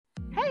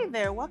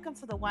there. Welcome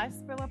to the Wife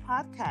Spiller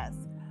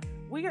podcast.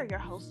 We are your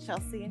hosts,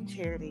 Chelsea and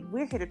Charity.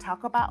 We're here to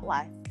talk about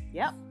life.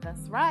 Yep,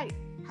 that's right.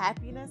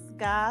 Happiness,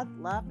 God,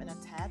 love, and a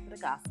tad bit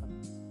of gossip.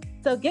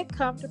 So get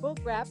comfortable,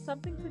 grab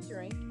something to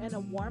drink, and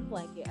a warm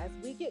blanket as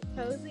we get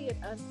cozy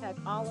and unpack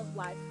all of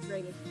life's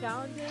greatest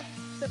challenges,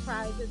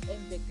 surprises, and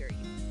victories.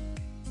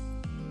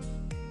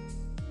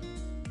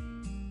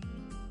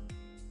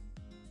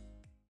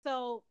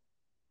 So,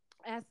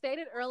 as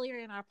stated earlier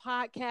in our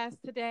podcast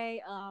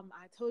today, I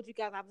told you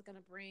guys I was going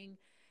to bring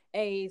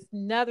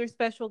another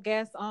special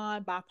guest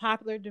on by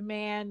popular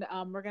demand.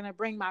 We're going to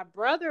bring my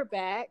brother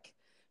back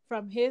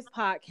from his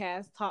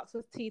podcast, Talks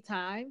with Tea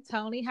Time.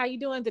 Tony, how you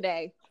doing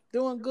today?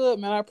 Doing good,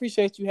 man. I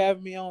appreciate you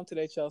having me on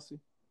today,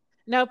 Chelsea.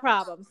 No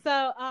problem.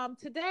 So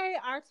today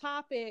our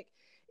topic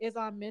is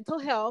on mental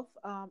health,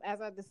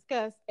 as I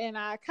discussed, and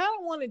I kind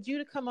of wanted you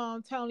to come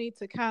on, Tony,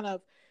 to kind of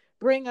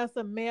bring us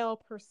a male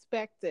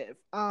perspective.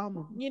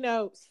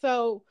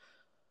 So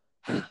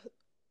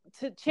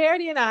to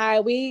Charity and I,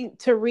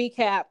 to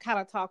recap, kind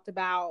of talked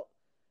about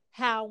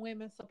how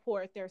women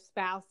support their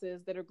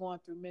spouses that are going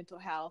through mental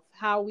health,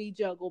 how we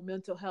juggle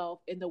mental health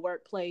in the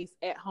workplace,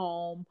 at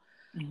home,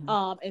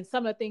 and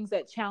some of the things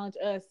that challenge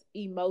us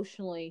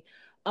emotionally.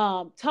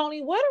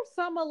 Tony, what are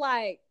some of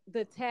like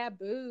the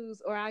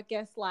taboos, or I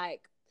guess like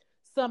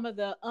some of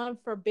the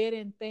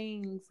unforbidden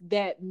things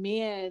that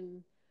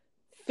men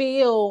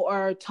feel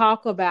or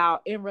talk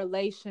about in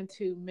relation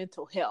to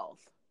mental health?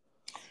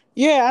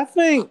 Yeah, I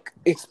think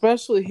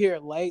especially here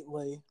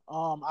lately,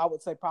 I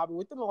would say probably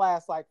within the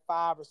last like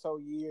 5 or so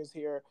years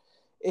here,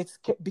 it's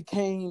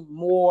became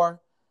more,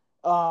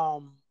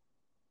 I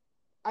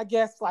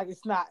guess like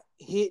it's not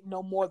hit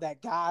no more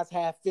that guys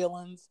have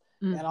feelings,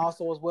 and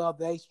also as well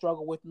they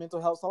struggle with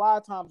mental health. So a lot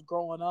of times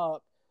growing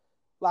up,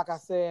 like I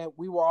said,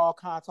 we were all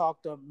kind of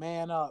taught to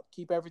man up,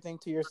 keep everything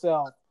to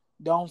yourself,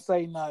 don't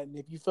say nothing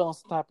if you feeling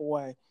some type of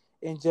way,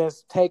 and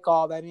just take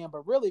all that in.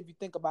 But really, if you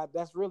think about it,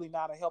 that's really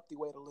not a healthy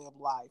way to live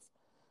life.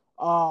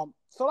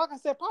 So like I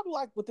said, probably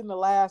like within the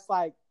last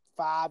like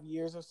 5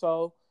 years or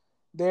so,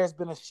 there's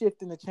been a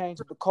shift in the change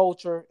of the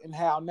culture and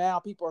how now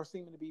people are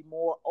seeming to be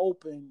more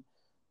open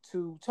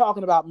to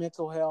talking about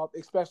mental health,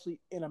 especially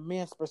in a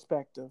men's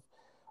perspective.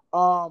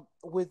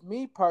 With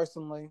me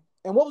personally,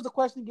 and what was the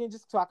question again,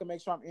 just so I can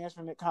make sure I'm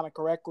answering it kind of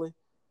correctly?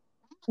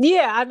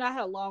 Yeah, I know I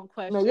had a long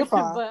question. No, you're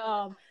fine.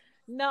 But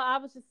no, I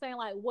was just saying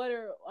like what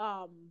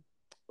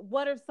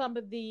are some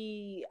of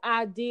the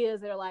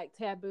ideas that are like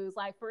taboos?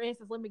 Like for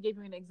instance, let me give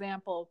you an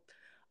example.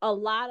 A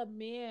lot of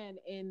men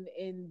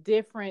in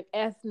different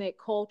ethnic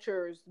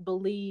cultures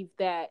believe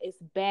that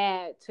it's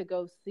bad to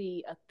go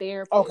see a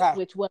therapist, Okay.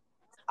 which what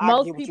I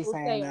most get what people you're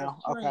saying say now.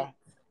 are Okay. drink.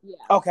 Yeah.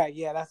 Okay,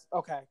 yeah, that's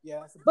okay. Yeah,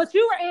 that's But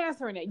you were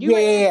answering it. You yeah, were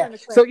answering yeah. the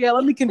So question. yeah,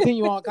 let me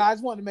continue on. Cause I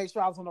just wanted to make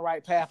sure I was on the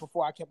right path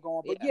before I kept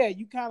going. But Yeah. yeah,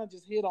 you kind of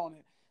just hit on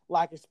it.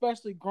 Like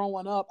especially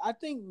growing up, I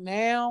think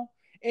now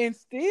and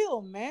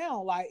still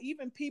now, like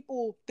even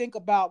people think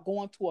about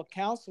going to a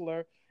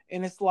counselor,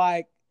 and it's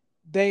like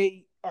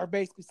they are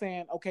basically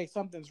saying, "Okay,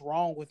 something's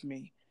wrong with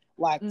me.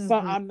 Like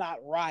I'm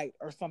not right,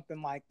 or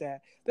something like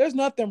that." There's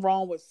nothing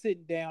wrong with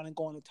sitting down and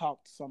going to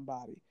talk to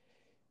somebody.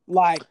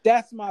 Like,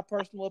 that's my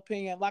personal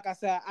opinion. Like I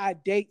said, I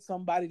date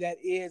somebody that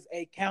is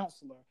a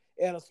counselor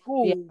at a Yeah.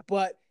 school,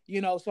 but,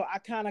 so I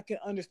kind of can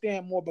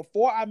understand more.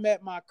 Before I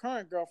met my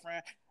current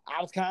girlfriend, I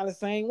was kind of the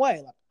same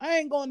way. Like, I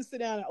ain't going to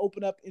sit down and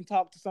open up and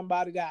talk to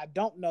somebody that I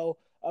don't know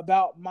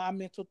about my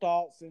mental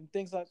thoughts and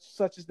things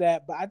such as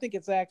that. But I think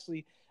it's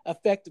actually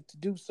effective to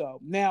do so.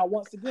 Now,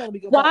 once again, let me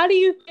go back. Why do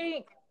you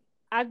think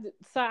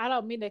sorry, I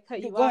don't mean to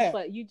cut you Go off, ahead.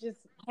 but you just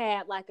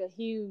had like a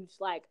huge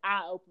like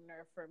eye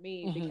opener for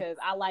me because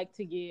I like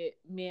to get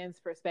men's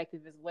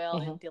perspective as well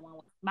in dealing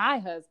with my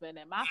husband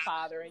and my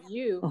father and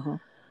you.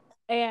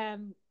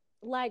 And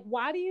like,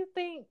 why do you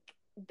think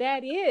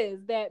that is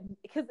that?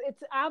 Because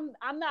I'm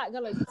not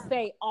gonna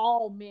say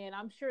all men.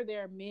 I'm sure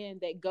there are men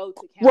that go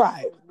to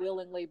counselors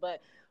willingly,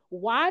 but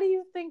why do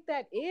you think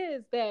that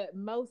is that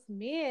most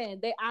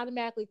men, they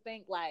automatically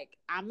think like,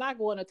 I'm not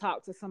going to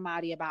talk to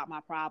somebody about my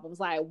problems?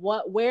 Like,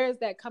 where is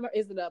that coming?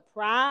 Is it a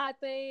pride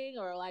thing,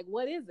 or like,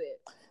 what is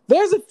it?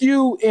 There's a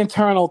few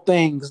internal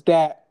things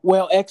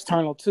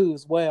external too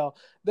as well.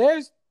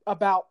 There's a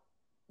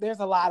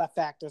lot of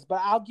factors, but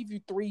I'll give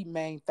you 3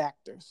 main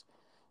factors.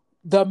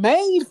 The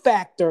main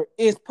factor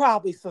is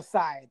probably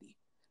society,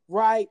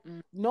 right?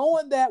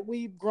 Knowing that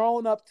we've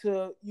grown up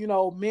to,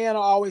 men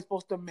are always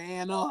supposed to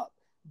man up.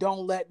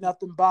 Don't let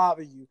nothing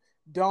bother you.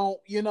 Don't,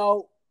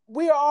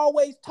 we are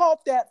always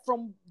taught that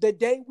from the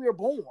day we're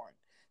born.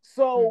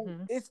 So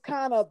it's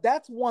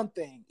that's one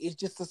thing. It's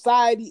just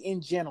society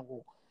in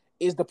general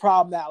is the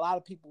problem that a lot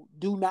of people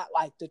do not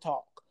like to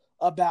talk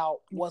about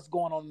what's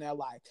going on in their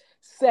life.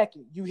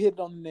 Second, you hit it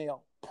on the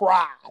nail,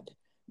 pride.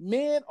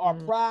 Men are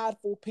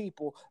prideful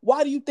people.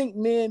 Why do you think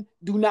men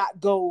do not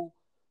go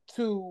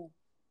to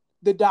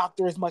the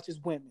doctor as much as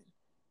women?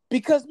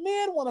 Because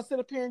men want to sit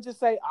up here and just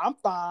say, I'm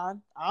fine,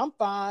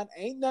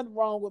 ain't nothing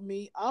wrong with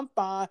me, I'm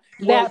fine.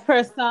 That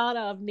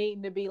persona of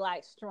needing to be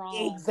like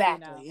strong.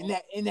 Exactly.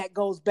 And that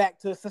goes back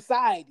to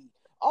society.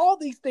 all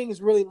these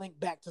things really link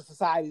back to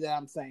society that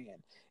I'm saying.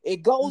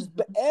 It goes,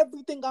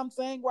 everything I'm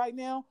saying right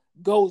now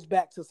goes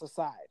back to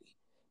society,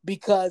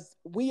 because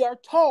we are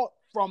taught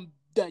from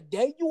the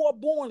day you are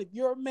born, if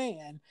you're a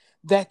man,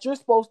 that you're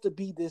supposed to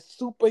be this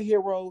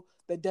superhero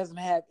that doesn't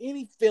have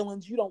any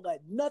feelings. You don't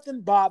let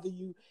nothing bother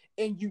you,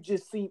 and you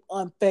just seem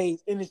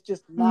unfazed. And it's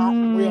just not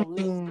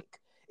realistic.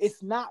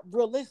 It's not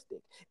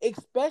realistic,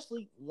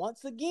 especially,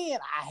 once again,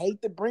 I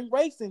hate to bring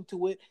race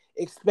into it,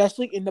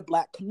 especially in the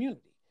Black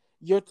community.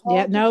 You're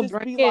taught to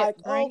just be like,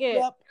 oh,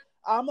 yep,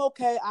 I'm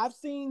okay. I've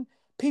seen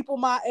people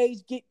my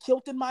age get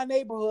killed in my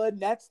neighborhood,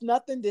 and that's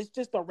nothing. It's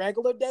just a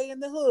regular day in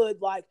the hood.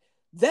 Like,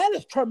 that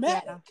is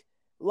traumatic. Yeah.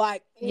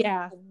 Like,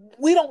 yeah,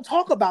 we don't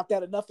talk about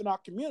that enough in our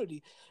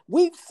community.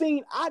 We've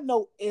seen, I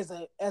know as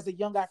a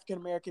young African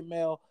American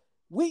male,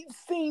 we've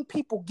seen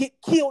people get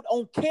killed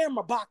on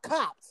camera by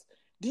cops.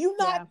 Do you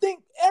not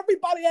think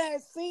everybody that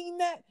has seen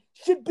that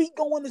should be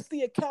going to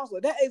see a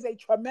counselor? That is a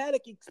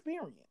traumatic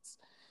experience.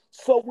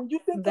 So when you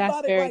think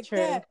about it like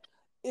that,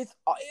 it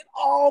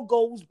all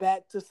goes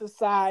back to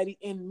society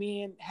and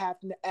men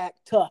having to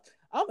act tough.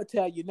 I'm gonna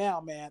tell you now,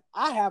 man,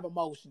 I have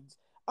emotions.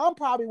 I'm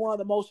probably one of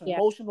the most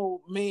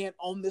emotional men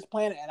on this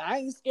planet, and I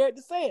ain't scared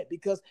to say it,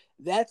 because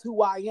that's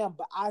who I am.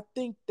 But I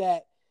think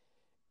that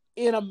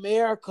in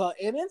America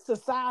and in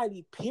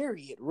society,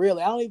 period,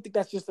 really, I don't even think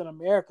that's just an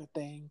America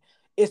thing.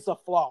 It's a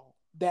flaw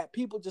that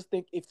people just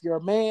think if you're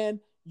a man,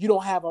 you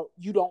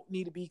don't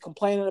need to be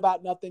complaining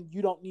about nothing.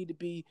 You don't need to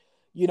be,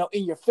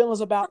 in your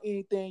feelings about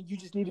anything. You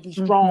just need to be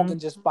strong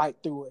and just fight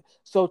through it.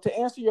 So to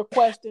answer your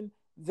question,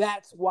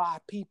 that's why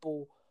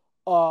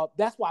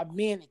that's why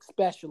men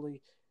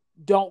especially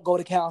don't go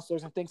to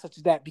counselors and things such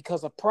as that,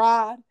 because of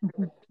pride,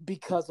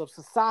 because of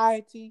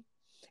society.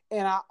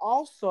 And I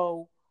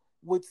also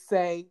would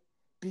say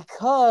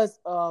because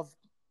of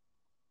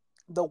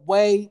the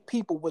way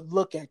people would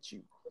look at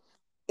you.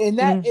 And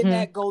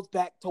that goes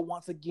back to,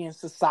 once again,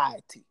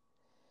 society.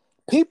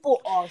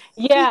 People are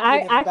secretive I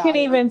about can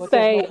it, even but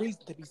say there's no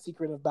reason to be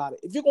secretive about it.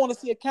 If you're going to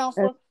see a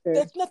counselor,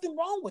 there's nothing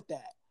wrong with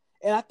that.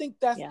 And I think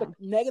that's the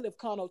negative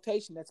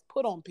connotation that's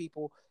put on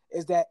people,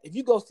 is that if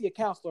you go see a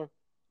counselor,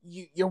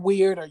 you're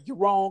weird, or you're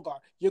wrong, or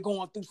you're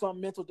going through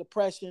some mental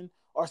depression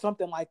or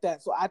something like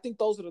that. So I think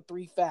those are the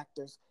three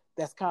factors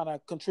that's kind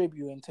of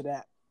contributing to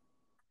that.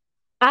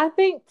 I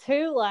think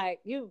too,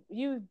 like you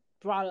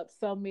brought up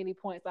so many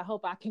points. I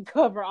hope I can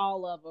cover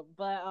all of them.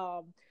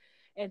 But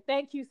and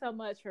thank you so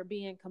much for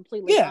being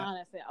completely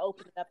honest and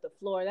opening up the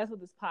floor. That's what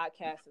this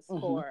podcast is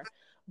for.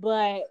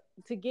 But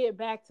to get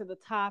back to the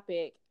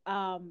topic,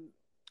 I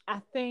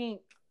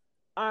think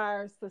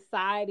our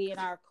society and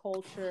our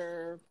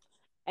culture,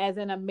 as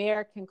an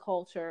American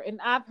culture, and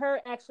I've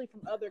heard actually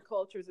from other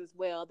cultures as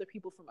well, other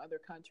people from other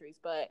countries,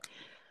 but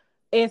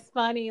it's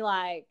funny,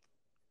 like,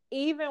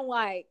 even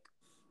like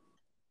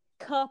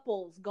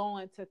couples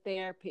going to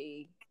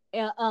therapy,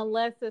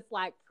 unless it's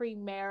like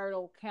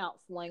premarital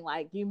counseling,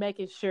 like you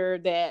making sure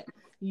that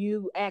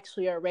you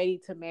actually are ready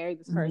to marry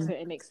this person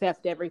and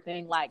accept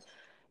everything, like,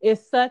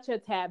 it's such a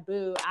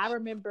taboo. I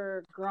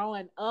remember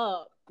growing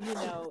up,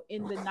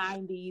 in the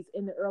 90s,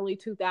 in the early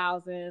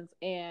 2000s,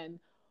 and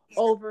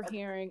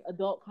overhearing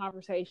adult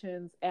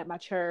conversations at my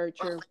church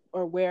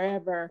or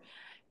wherever,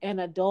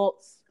 and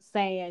adults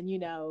saying,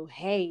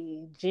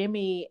 hey,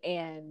 Jimmy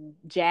and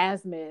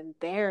Jasmine,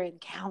 they're in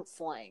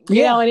counseling,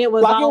 and it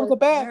was like all, it was a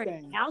bad thing.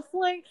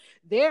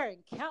 They're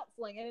in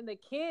counseling, and then the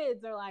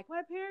kids are like,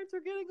 my parents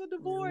are getting a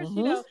divorce,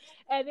 and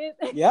it,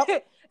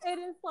 and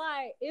it's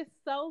like, it's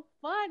so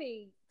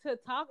funny to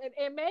talk,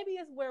 and maybe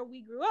it's where we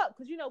grew up,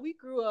 because we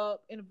grew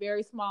up in a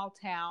very small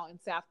town in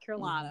South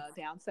Carolina,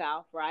 down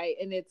south, right?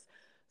 And it's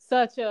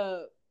such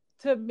a,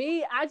 to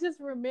me, I just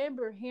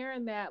remember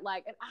hearing that,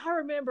 like, and I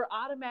remember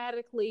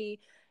automatically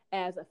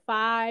as a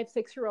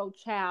 5-6-year-old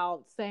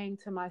child saying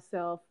to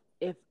myself,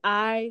 if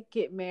I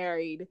get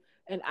married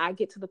and I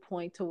get to the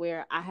point to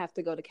where I have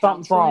to go to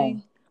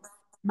counseling,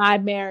 my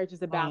marriage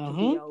is about to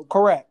be over.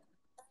 Correct.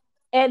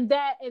 And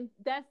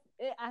that's,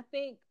 I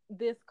think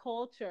this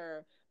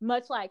culture,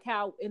 much like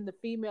how in the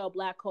female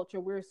Black culture,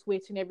 we're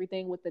switching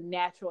everything with the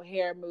natural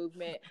hair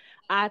movement.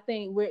 I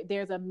think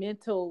there's a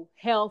mental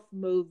health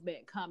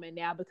movement coming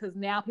now, because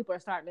now people are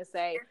starting to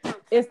say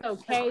it's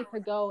okay to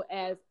go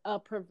as a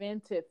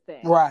preventive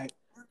thing. Right.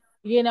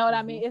 You know what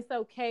I mean? It's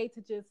okay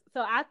to just,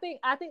 so I think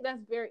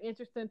that's very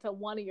interesting to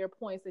one of your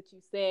points that you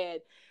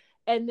said.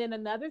 And then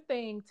another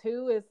thing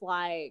too is,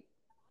 like,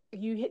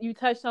 you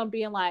touched on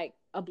being like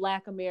a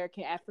Black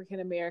American,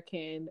 African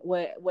American,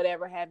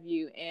 whatever have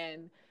you,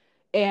 and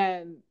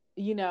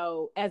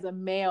as a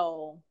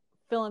male,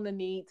 feeling the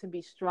need to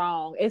be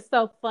strong. It's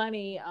so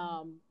funny,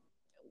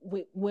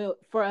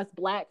 for us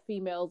Black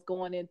females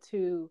going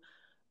into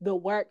the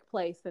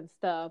workplace and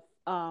stuff,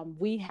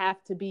 we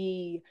have to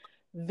be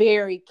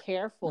very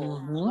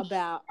careful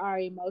about our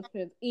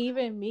emotions.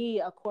 Even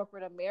me, a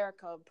corporate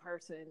America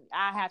person,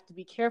 I have to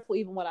be careful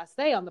even what I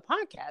say on the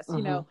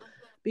podcast,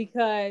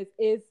 because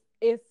it's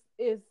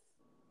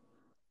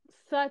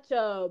such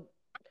a,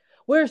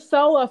 we're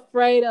so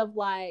afraid of,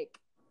 like,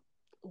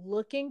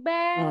 looking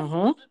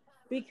bad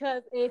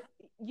because if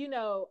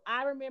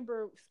I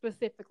remember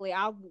specifically,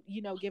 I'll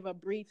give a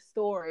brief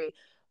story,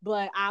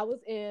 but I was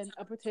in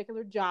a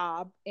particular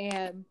job,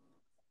 and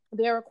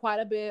there were quite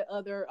a bit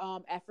other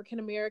African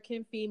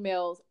American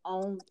females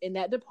on in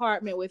that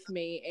department with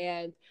me,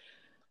 and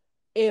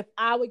if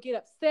I would get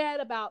upset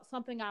about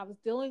something I was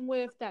dealing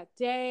with that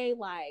day,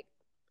 like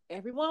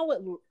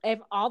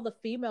all the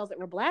females that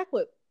were black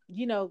would,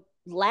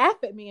 laugh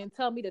at me and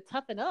tell me to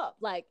toughen up,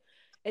 like,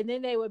 and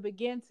then they would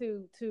begin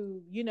to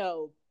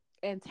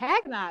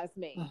antagonize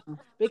me, Mhm.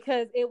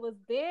 because it was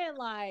then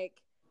like,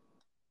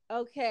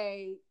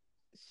 okay,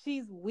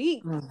 she's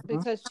weak Mhm.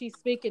 because she's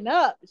speaking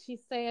up.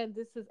 She's saying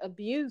this is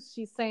abuse.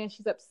 She's saying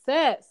she's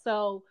upset.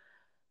 So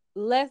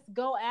let's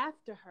go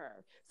after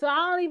her. So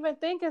I don't even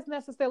think it's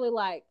necessarily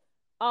like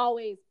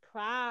always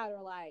pride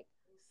or like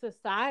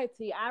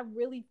society. I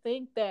really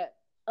think that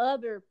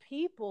other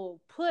people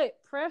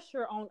put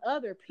pressure on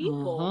other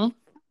people Mhm.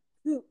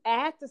 to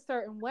act a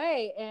certain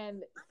way.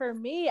 And for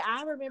me,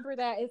 I remember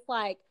that it's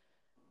like,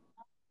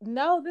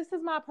 no, this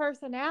is my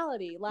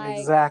personality. Like,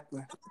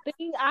 Exactly.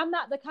 I'm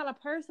not the kind of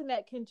person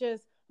that can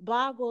just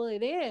boggle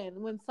it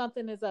in when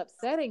something is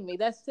upsetting me.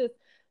 That's just,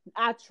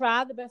 I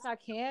try the best I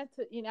can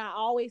to, I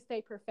always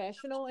stay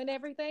professional and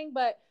everything,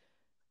 but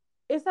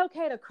it's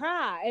okay to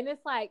cry. And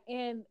it's like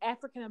in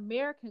African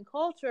American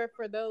culture,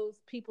 for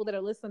those people that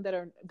are listening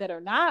that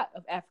are not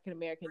of African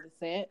American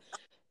descent,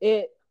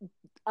 it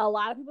a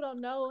lot of people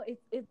don't know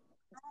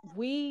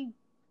we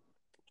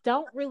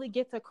don't really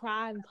get to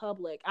cry in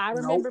public. I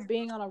Nope. remember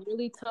being on a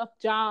really tough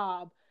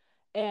job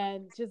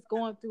and just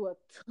going through a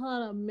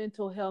ton of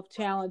mental health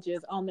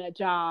challenges on that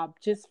job,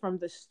 just from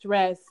the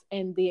stress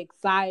and the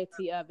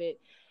anxiety of it.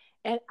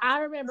 And I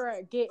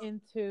remember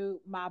getting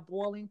to my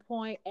boiling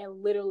point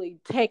and literally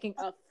taking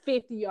a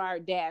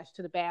 50-yard dash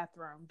to the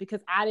bathroom because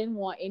I didn't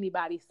want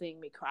anybody seeing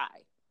me cry.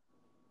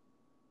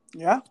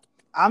 Yeah.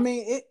 I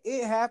mean,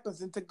 it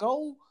happens. And to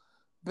go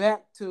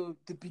back to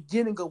the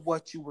beginning of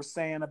what you were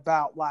saying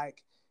about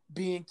like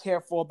being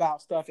careful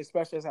about stuff,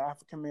 especially as an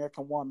African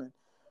American woman.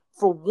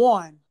 For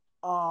one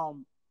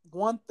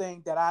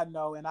thing that I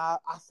know, and I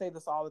say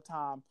this all the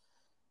time,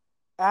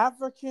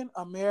 African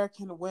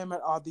American women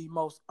are the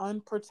most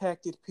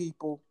unprotected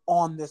people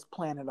on this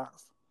planet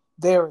Earth.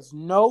 There is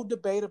no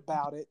debate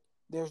about it.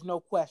 There's no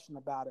question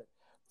about it.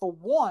 For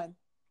one,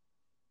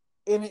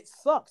 and it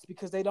sucks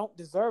because they don't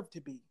deserve to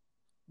be.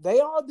 They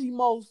are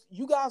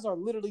you guys are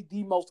literally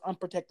the most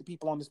unprotected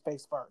people on this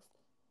face of Earth.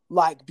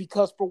 Like,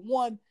 because for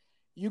one,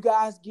 you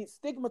guys get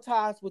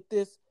stigmatized with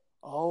this,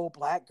 oh,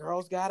 black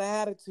girls got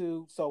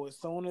attitude. So as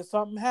soon as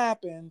something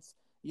happens,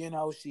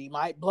 she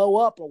might blow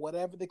up or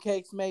whatever the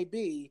case may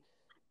be.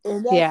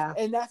 Yeah.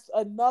 And that's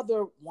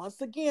another,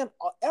 once again,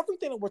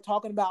 everything that we're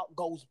talking about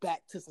goes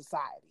back to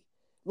society.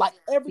 Like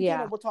everything Yeah.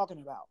 that we're talking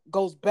about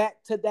goes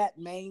back to that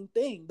main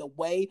thing. The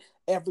way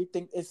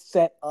everything is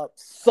set up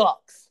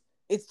sucks.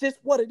 It's just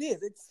what it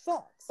is. It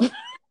sucks.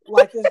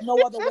 Like there's no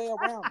other way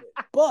around it.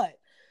 But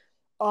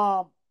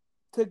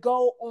to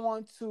go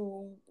on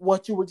to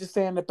what you were just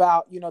saying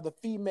about, the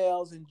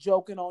females and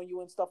joking on you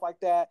and stuff like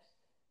that,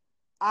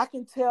 I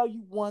can tell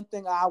you one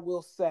thing I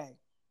will say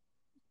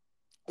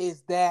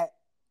is that,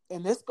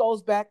 and this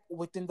goes back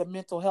within the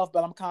mental health,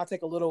 but I'm kind of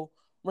take a little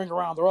ring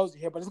around the rosy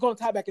here, but it's going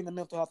to tie back into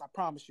mental health, I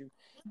promise you.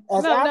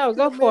 As No, African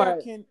go for it.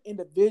 American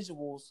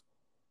individuals,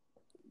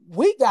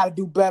 we got to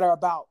do better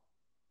about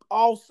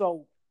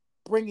also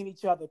bringing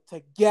each other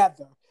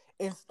together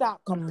and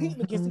stop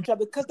competing against each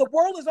other, because the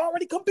world is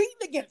already competing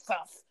against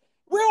us.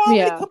 We're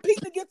already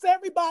competing against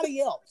everybody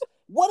else.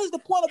 What is the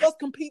point of us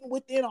competing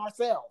within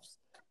ourselves?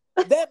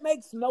 That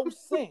makes no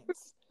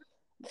sense.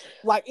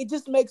 Like, it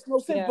just makes no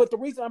sense. Yeah. But the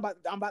reason I'm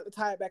about to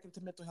tie it back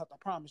into mental health, I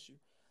promise you.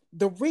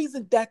 The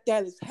reason that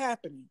is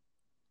happening,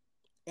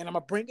 and I'm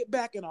going to bring it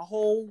back in a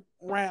whole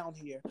round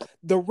here.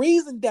 The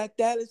reason that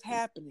is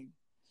happening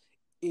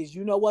is,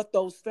 you know what,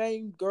 those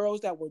same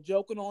girls that were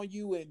joking on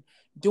you and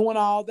doing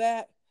all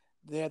that,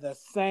 they're the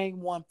same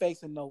one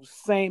facing those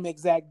same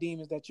exact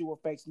demons that you were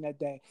facing that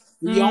day.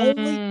 The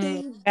only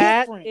thing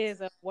that different, is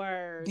a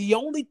word. the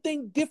only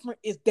thing different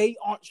is they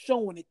aren't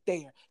showing it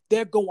there.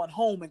 They're going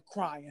home and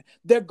crying.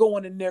 They're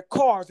going in their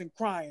cars and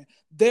crying.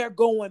 They're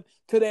going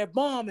to their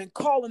mom and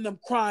calling them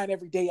crying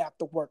every day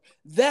after work.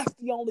 That's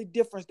the only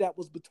difference that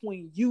was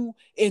between you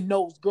and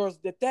those girls.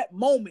 At that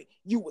moment,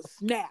 you would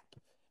snap.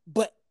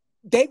 But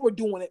they were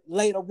doing it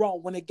later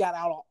on when they got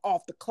out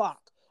off the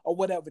clock or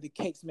whatever the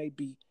case may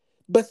be.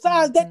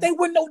 Besides that, they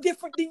were no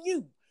different than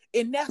you.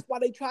 And that's why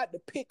they tried to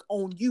pick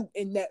on you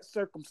in that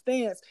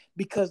circumstance,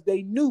 because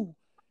they knew,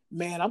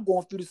 man, I'm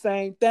going through the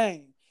same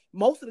thing.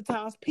 Most of the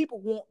times people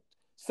want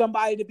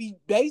somebody to be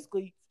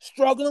basically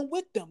struggling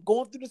with them,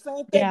 going through the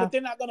same thing, but they're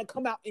not going to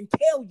come out and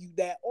tell you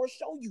that or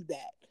show you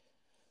that.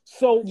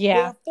 So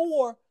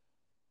therefore,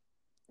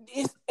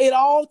 it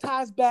all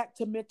ties back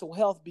to mental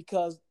health,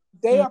 because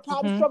they are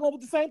probably struggling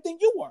with the same thing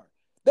you were.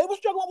 They were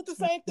struggling with the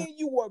same thing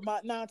you were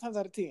 9 times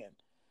out of 10.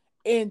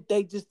 And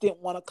they just didn't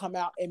want to come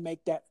out and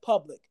make that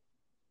public.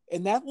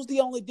 And that was the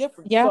only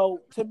difference. Yeah.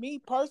 So to me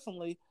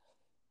personally,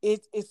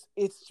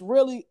 It's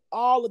really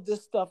all of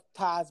this stuff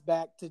ties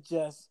back to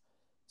just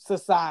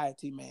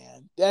society,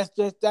 man. That's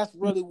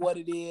really what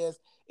it is.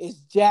 It's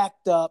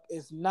jacked up.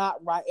 It's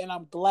not right. And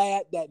I'm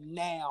glad that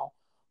now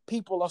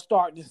people are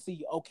starting to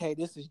see, okay,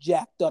 this is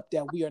jacked up,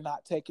 that we are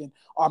not taking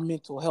our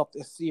mental health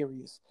as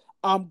serious.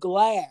 I'm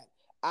glad.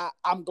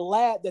 I'm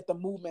glad that the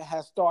movement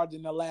has started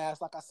in the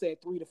last, like I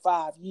said, 3 to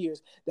 5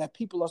 years, that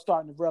people are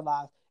starting to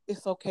realize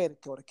it's okay to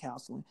go to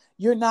counseling.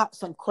 You're not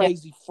some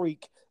crazy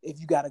freak if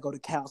you got to go to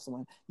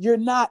counseling. You're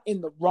not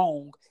in the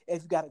wrong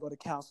if you got to go to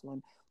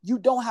counseling. You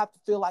don't have to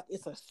feel like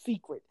it's a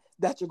secret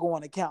that you're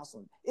going to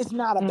counseling. It's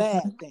not a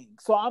bad thing.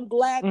 So I'm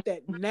glad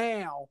that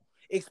now,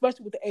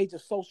 especially with the age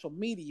of social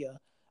media,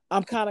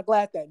 I'm kind of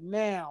glad that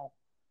now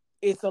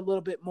it's a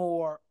little bit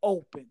more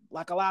open.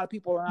 Like a lot of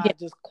people are not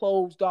just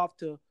closed off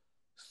to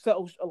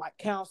social, like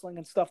counseling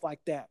and stuff like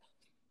that.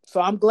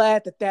 So I'm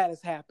glad that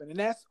has happened. And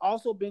that's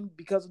also been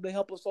because of the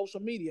help of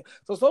social media.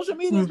 So social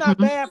media is not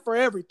bad for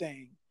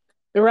everything.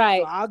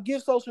 Right. So I'll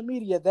give social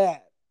media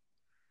that.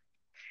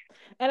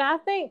 And I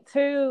think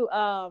too,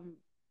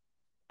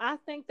 I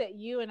think that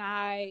you and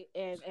I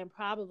and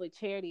probably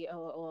Charity,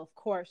 or of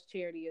course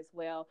Charity as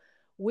well,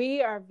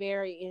 we are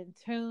very in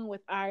tune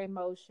with our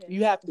emotions.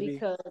 You have to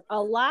because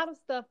a lot of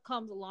stuff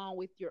comes along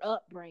with your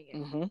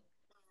upbringing. Mm-hmm.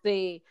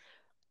 See,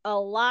 a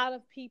lot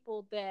of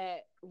people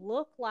that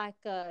look like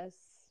us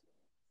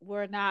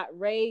were not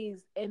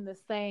raised in the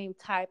same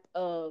type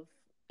of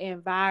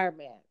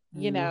environment,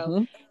 you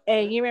know.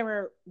 And you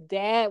remember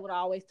Dad would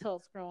always tell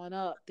us growing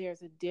up,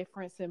 there's a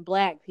difference in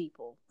Black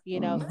people,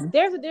 you know.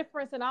 There's a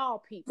difference in all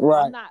people.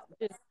 Right. I'm not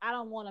just, I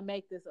don't want to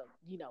make this a,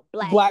 you know,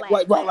 black right,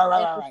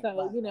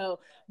 episode, you know,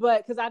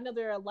 but because I know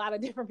there are a lot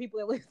of different people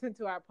that listen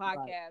to our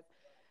podcast. Right.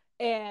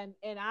 And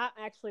I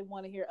actually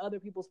want to hear other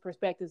people's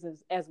perspectives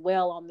as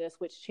well on this,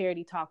 which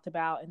Charity talked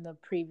about in the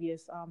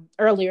previous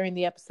earlier in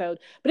the episode.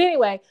 But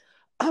anyway,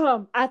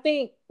 I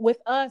think with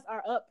us,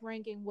 our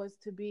upbringing was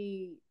to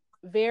be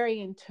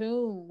very in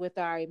tune with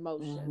our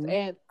emotions,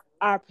 and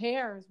our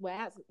parents were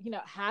asking, you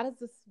know, how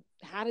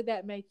did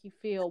that make you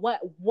feel?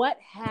 What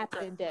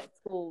happened at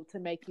school to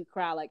make you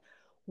cry? Like,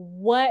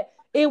 what?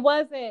 It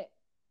wasn't,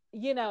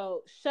 you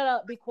know, shut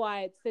up, be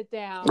quiet, sit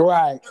down,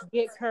 right,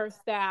 get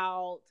cursed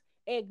out,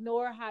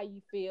 ignore how you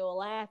feel,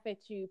 laugh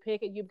at you,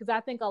 pick at you. Because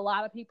I think a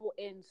lot of people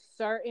in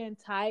certain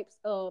types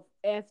of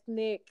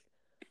ethnic,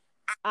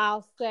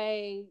 I'll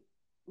say,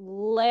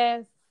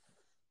 less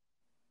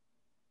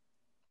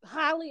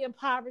highly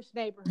impoverished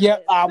neighborhoods.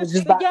 Yep, I was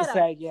just about to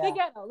say, the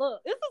ghetto.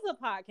 Look, this is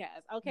a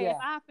podcast, okay? If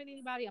I offend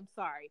anybody, I'm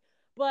sorry.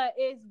 But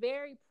it's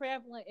very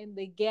prevalent in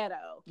the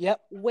ghetto.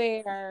 Yep.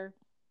 Where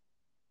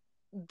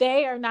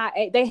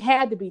they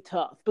had to be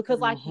tough because,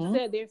 like you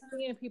said, they're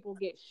seeing people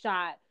get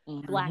shot,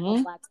 Black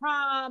on Black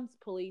crimes,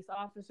 police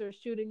officers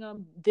shooting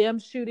them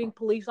shooting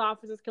police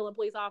officers, killing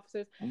police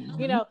officers.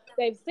 You know,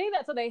 they've seen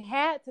that, so they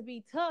had to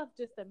be tough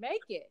just to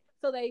make it.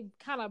 So they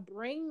kind of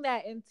bring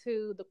that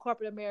into the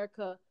corporate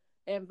America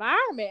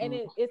environment, and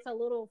it's a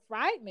little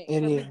frightening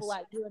for people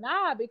like you and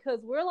I,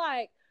 because we're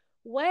like,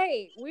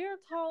 wait, we're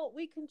told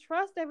we can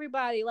trust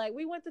everybody. Like,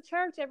 we went to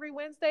church every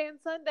Wednesday and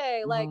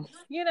Sunday. Like,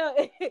 you know,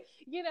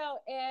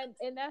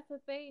 and that's the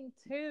thing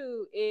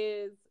too,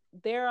 is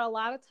there are a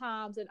lot of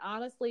times, and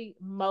honestly,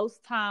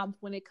 most times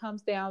when it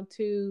comes down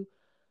to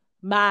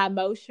my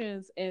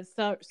emotions and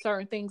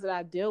certain things that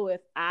I deal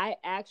with, I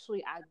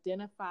actually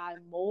identify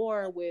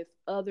more with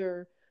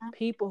other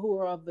people who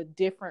are of a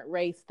different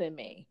race than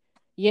me.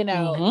 You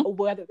know,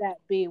 whether that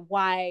be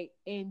white,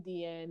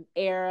 Indian,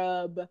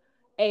 Arab,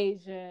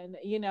 Asian,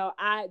 you know,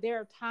 there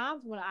are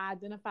times when I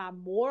identify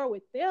more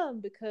with them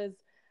because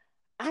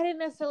I didn't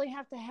necessarily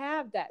have to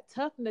have that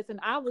toughness, and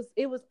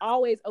it was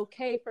always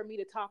okay for me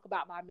to talk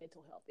about my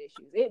mental health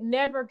issues. It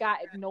never got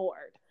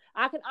ignored.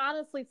 I can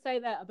honestly say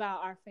that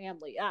about our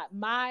family.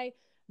 My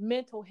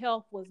mental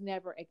health was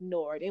never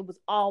ignored. It was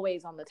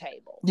always on the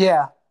table.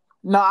 Yeah,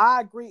 no,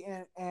 I agree,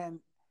 and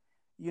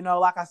you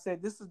know, like I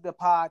said, this is the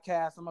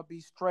podcast. I'm gonna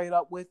be straight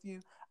up with you.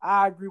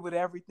 I agree with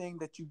everything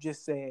that you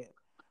just said.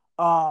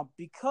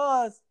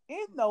 Because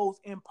in those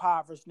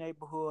impoverished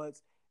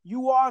neighborhoods,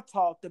 you are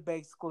taught to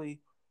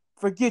basically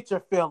forget your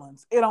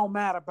feelings. It don't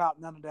matter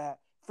about none of that.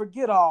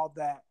 Forget all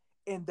that.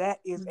 And that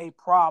is a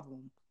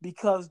problem,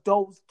 because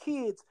those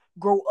kids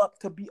grow up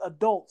to be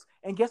adults.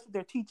 And guess what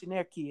they're teaching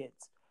their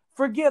kids?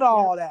 Forget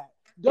all that.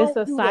 Don't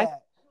do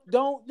that.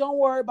 Don't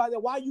worry about that.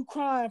 Why are you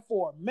crying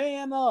for?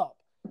 Man up.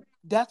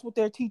 That's what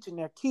they're teaching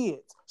their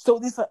kids. So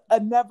this is a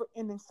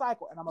never-ending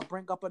cycle. And I'm going to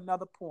bring up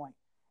another point.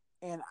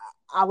 And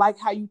I like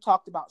how you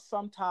talked about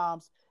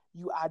sometimes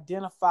you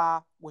identify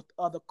with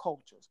other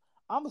cultures.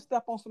 I'm going to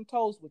step on some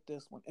toes with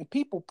this one. And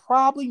people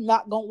probably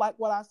not going to like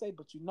what I say,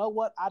 but you know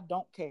what? I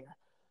don't care.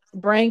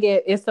 Bring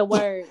it. It's a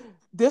word.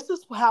 This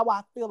is how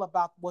I feel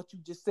about what you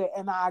just said.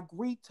 And I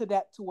agree to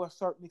that to a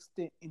certain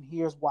extent. And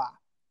here's why.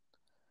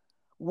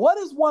 What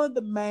is one of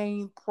the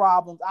main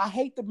problems? I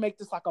hate to make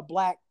this like a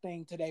Black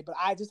thing today, but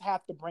I just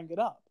have to bring it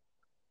up.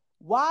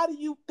 Why do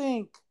you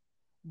think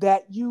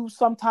that you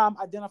sometimes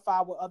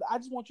identify with other? I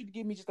just want you to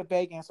give me just a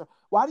vague answer.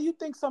 Why do you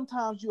think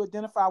sometimes you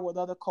identify with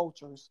other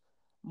cultures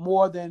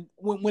more than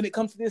when it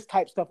comes to this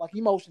type stuff, like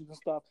emotions and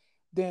stuff,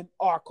 than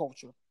our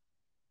culture?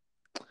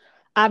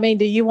 I mean,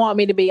 do you want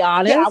me to be Yeah, I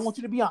honest? want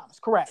you to be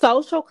honest. Correct.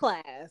 Social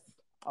class.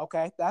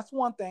 Okay, that's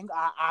one thing.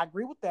 I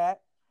agree with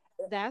that.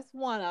 That's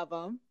one of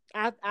them.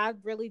 I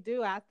really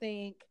do. I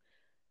think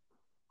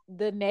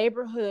the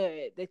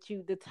neighborhood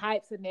the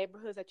types of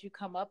neighborhoods that you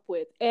come up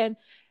with, and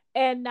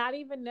not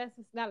even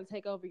necessarily, not to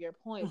take over your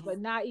points, Mm-hmm. but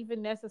not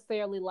even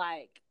necessarily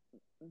like,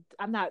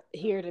 I'm not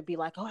here to be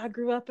like, oh, I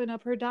grew up in a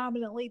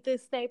predominantly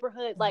this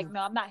neighborhood. Like, Mm-hmm.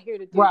 no, I'm not here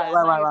to do Right, that.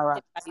 I'm right, not right, here to right,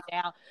 take right.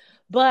 anybody down.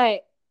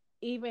 But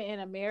even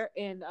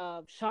in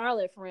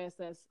Charlotte, for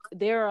instance,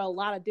 there are a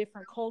lot of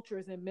different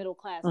cultures in middle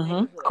class Mm-hmm.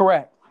 neighborhoods.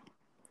 Correct.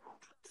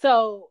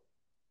 So,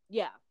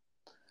 yeah,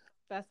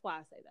 that's why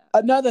I say that.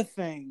 Another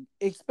thing,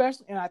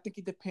 especially, and I think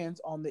it depends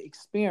on the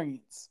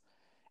experience.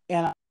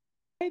 And I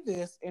say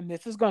this, and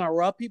this is going to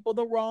rub people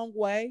the wrong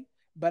way,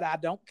 but I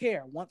don't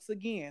care. Once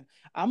again,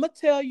 I'm going to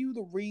tell you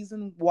the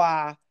reason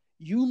why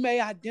you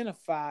may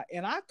identify,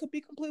 and I could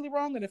be completely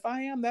wrong. And if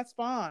I am, that's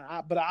fine.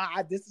 But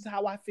this is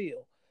how I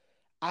feel.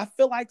 I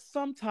feel like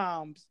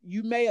sometimes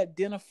you may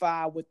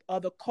identify with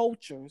other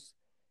cultures.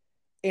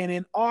 And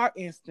in our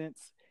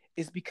instance,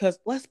 it's because,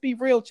 let's be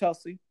real,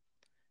 Chelsea,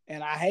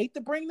 and I hate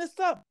to bring this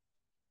up,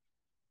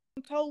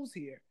 toes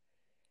here.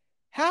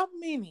 How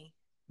many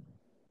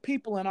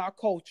people in our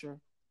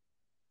culture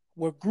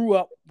grew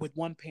up with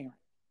one parent?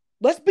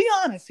 Let's be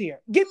honest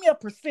here. Give me a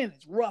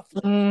percentage,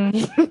 roughly.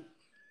 I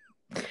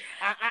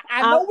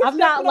know we're I'm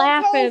not stepping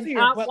on toes laughing.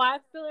 here, but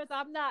Wife Phyllis,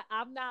 I'm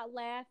not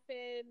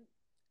laughing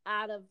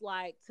out of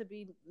like to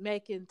be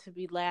laughing.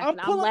 I'm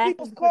I'm pulling laughing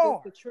people's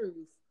because it's the cards.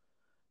 truth.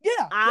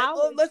 Yeah, I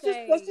would let's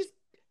say just.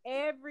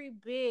 every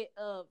bit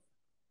of,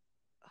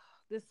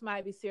 this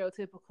might be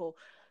stereotypical,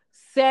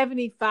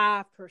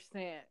 75%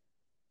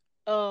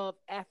 of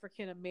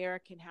African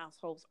American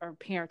households are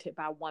parented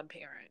by one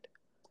parent.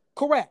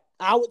 Correct.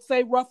 I would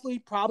say roughly,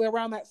 probably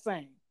around that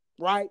same,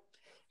 right?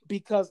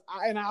 Because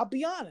I'll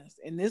be honest,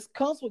 and this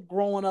comes with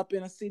growing up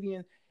in a city.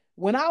 And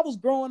when I was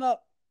growing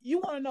up, you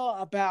want to know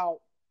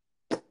about,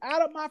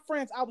 out of my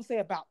friends, I would say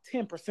about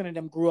 10% of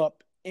them grew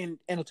up in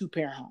a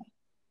two-parent home.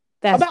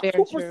 That's About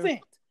very 2%. true.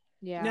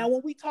 Yeah. Now,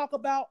 when we talk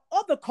about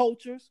other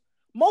cultures,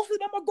 most of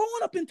them are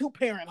growing up in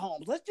two-parent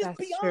homes. Let's just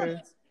be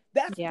honest.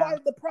 That's part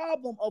of the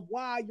problem of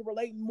why you're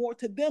relating more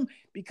to them,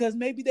 because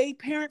maybe their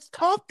parents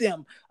taught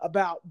them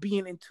about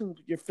being in tune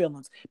with your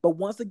feelings. But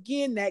once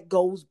again, that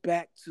goes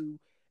back to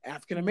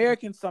African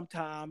Americans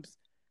sometimes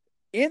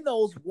in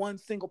those one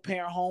single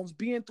parent homes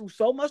being through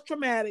so much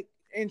traumatic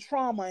and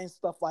trauma and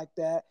stuff like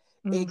that.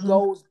 It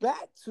goes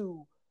back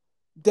to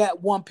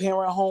that one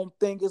parent home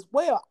thing as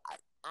well.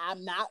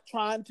 I'm not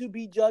trying to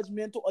be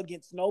judgmental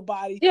against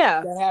nobody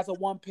that has a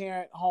one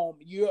parent home.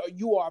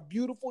 You are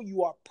beautiful.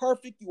 You are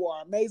perfect. You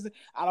are amazing.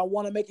 I don't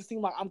want to make it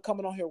seem like I'm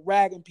coming on here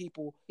ragging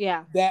people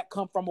that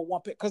come from a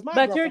one parent.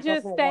 But you're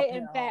just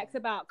stating facts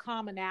about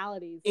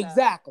commonalities. So,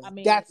 exactly. I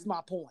mean, that's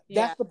my point.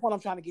 Yeah. That's the point I'm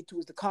trying to get to,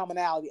 is the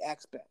commonality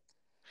aspect.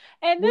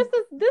 And this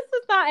is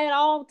not at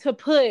all to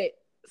put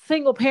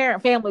single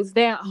parent families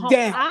down.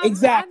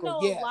 Exactly. I know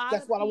yes. a lot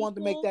That's of what people, I wanted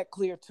to make that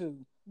clear too.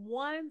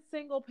 One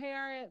single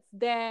parents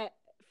that,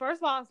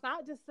 first of all, it's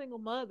not just single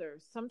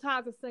mothers.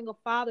 Sometimes it's single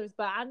fathers,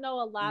 but I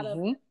know a lot of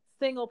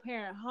single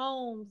parent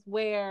homes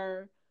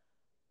where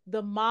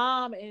the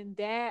mom,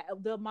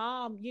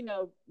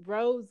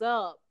 rose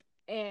up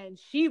and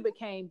she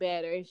became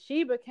better and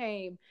she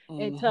became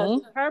in touch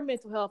with her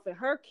mental health, and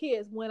her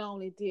kids went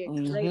on and did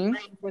great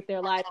things with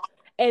their life.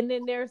 And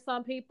then there's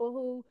some people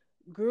who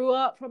grew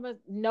up from a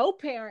no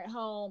parent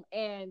home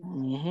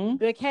and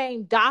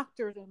became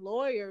doctors and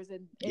lawyers,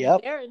 and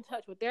they're in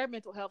touch with their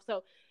mental health.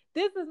 So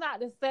this is not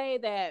to say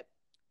that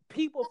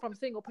people from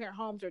single parent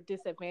homes are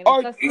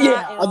disadvantaged.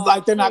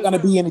 Like they're not going to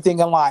be anything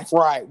in life,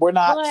 right? We're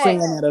not saying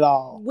that at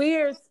all.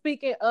 We're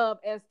speaking of,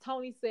 as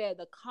Tony said,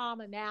 the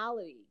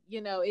commonality.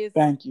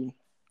 Thank you.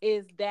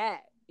 Is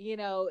that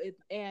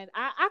and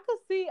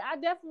I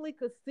definitely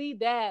could see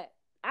that.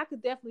 I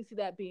could definitely see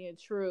that being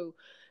true.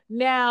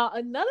 Now,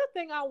 another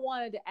thing I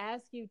wanted to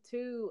ask you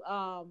too,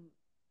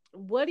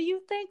 what do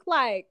you think,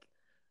 like,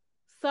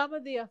 some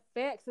of the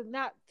effects, and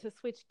not to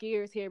switch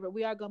gears here, but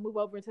we are going to move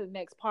over into the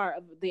next part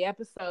of the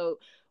episode.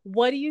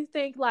 What do you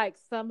think, like,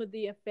 some of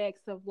the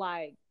effects of,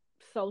 like,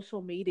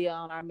 social media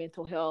on our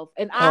mental health?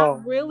 And I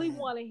really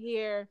want to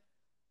hear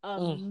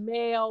a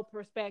male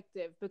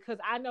perspective, because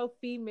I know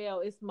female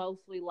is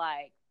mostly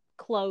like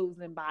clothes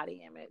and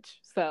body image.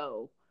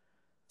 So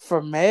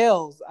for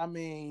males, I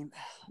mean,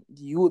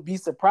 you would be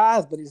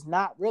surprised, but it's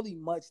not really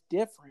much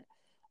different.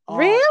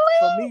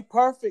 Really?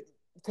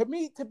 For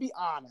me, to be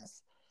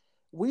honest,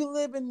 we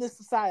live in this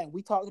society, and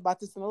we talked about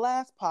this in the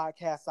last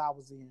podcast I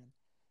was in.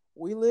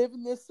 We live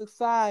in this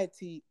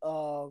society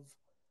of,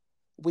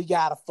 we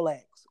got to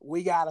flex.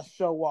 We got to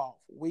show off.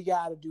 We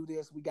got to do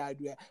this. We got to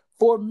do that.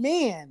 For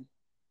men,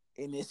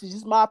 and this is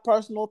just my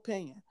personal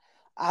opinion,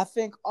 I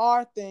think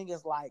our thing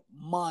is like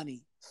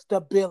money,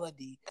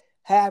 stability,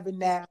 having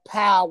that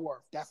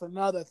power. That's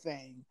another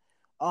thing.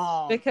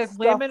 Because Stuff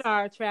women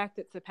are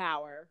attracted to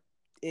power.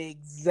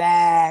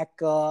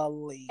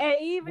 exactly. And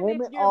even if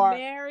Women you're are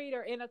married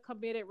or in a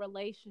committed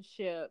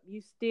relationship,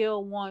 you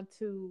still want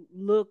to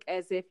look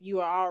as if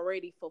you are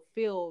already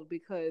fulfilled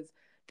because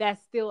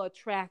that's still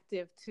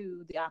attractive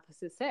to the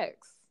opposite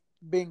sex.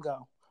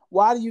 bingo.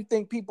 Why do you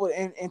think people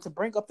and to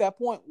bring up that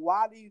point?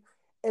 Why do you?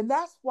 And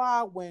that's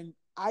why when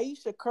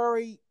Aisha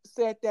Curry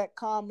said that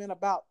comment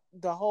about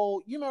the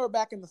whole, you remember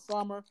back in the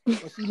summer when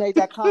she made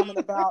that comment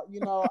about,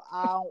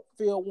 I don't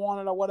feel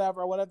wanted or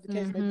whatever the case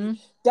may be. Mm-hmm.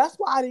 That's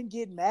why I didn't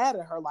get mad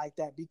at her like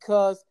that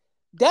because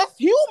that's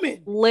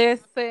human.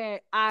 Listen,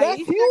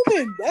 That's Aisha,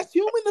 human. That's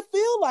human to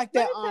feel like let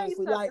that, me tell you honestly.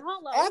 something. Like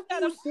Hold on. We after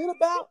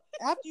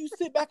gotta you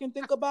sit back and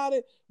think about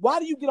it, why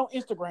do you get on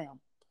Instagram?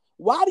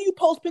 Why do you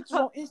post pictures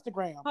on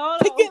Instagram? hold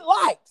To on. get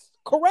likes,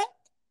 correct?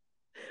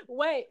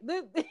 Wait,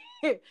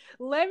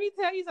 let me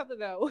tell you something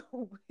though.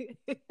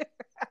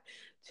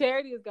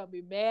 Charity is gonna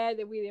be mad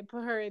that we didn't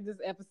put her in this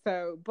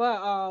episode,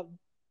 but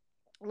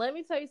let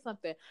me tell you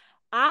something.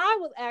 I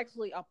was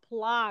actually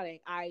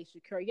applauding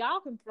Aisha Curry. Y'all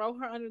can throw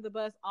her under the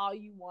bus all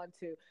you want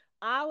to.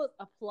 I was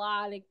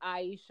applauding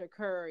Aisha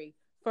Curry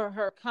for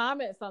her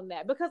comments on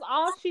that because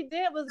all she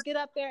did was get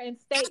up there and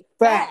state facts.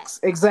 Facts,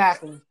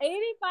 exactly.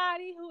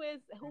 Anybody who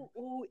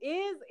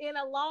is in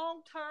a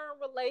long-term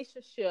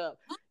relationship,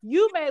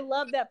 you may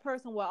love that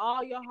person with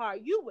all your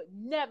heart. You would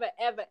never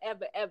ever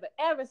ever ever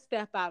ever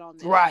step out on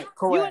them. Right,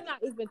 You would correct.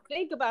 not even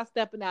think about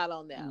stepping out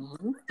on them.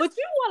 Mhm. But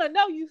you want to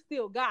know you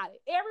still got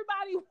it.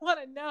 Everybody want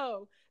to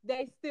know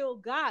they still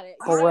got it.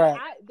 Correct.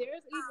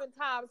 There's even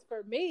times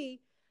for me,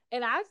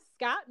 and I just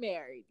got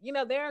married.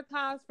 There are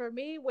times for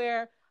me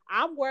where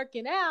I'm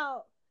working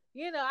out.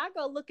 I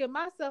go look at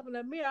myself in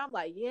the mirror. I'm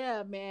like,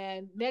 yeah,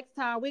 man, next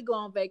time we go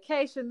on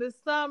vacation this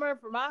summer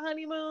for my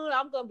honeymoon,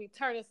 I'm going to be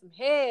turning some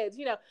heads.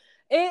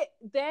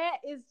 That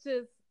is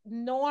just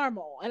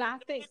normal. And I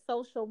think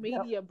social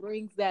media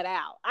brings that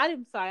out.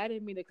 I'm sorry, I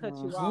didn't mean to cut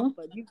you off,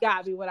 but you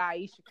got me with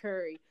Aisha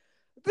Curry.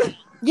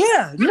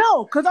 Yeah,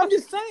 no, because I'm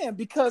just saying,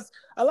 because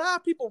a lot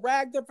of people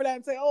ragged her for that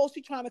and say, oh,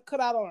 she trying to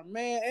cut out on her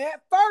man. And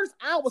at first,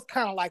 I was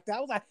kind of like that.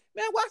 I was like,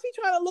 man, why is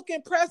she trying to look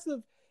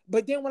impressive?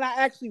 But then when I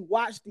actually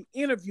watched the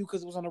interview,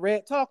 because it was on the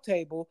Red Talk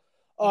table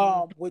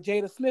with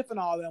Jada Smith and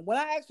all them, when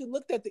I actually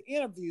looked at the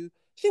interview,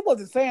 she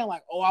wasn't saying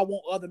like, oh, I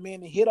want other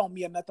men to hit on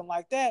me or nothing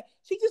like that.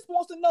 She just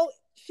wants to know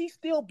she's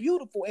still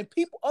beautiful and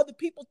other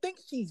people think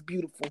she's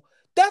beautiful.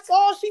 That's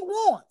all she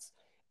wants.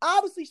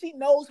 Obviously, she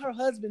knows her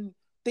husband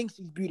thinks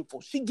she's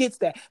beautiful. She gets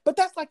that. But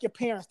that's like your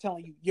parents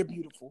telling you you're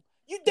beautiful.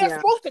 They're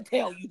supposed to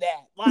tell you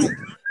that. Like,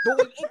 but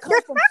when it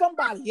comes from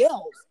somebody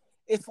else,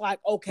 it's like,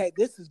 okay,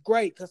 this is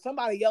great. Because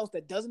somebody else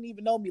that doesn't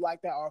even know me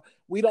like that, or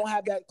we don't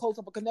have that close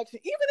up a connection,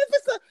 even if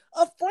it's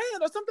a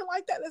friend or something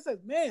like that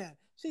says, man,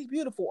 she's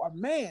beautiful, or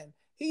man,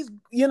 he's,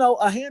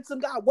 a handsome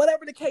guy,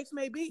 whatever the case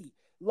may be.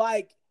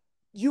 Like,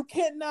 you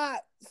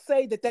cannot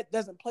say that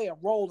doesn't play a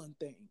role in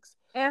things.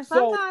 And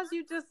sometimes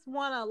you just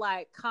want to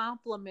like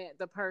compliment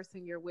the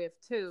person you're with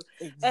too.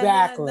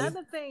 Exactly. And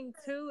another thing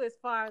too, as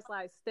far as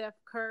like Steph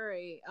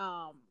Curry,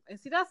 and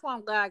see, that's why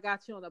I'm glad I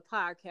got you on the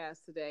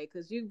podcast today,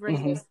 because you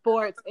bring in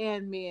sports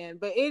and men.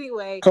 But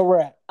anyway,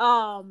 correct.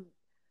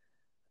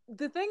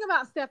 The thing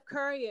about Steph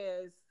Curry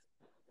is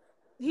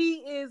he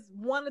is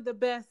one of the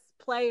best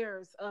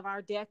players of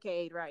our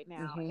decade right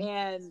now,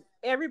 and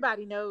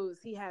everybody knows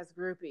he has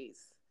groupies.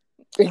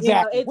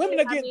 Exactly. Women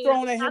are getting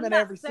thrown at him in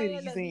every city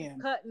he's in. He's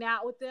cutting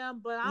out with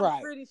them, but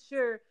I'm pretty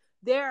sure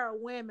there are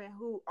women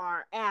who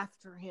are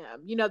after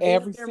him.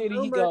 Every city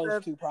he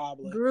goes to,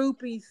 probably.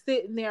 Groupies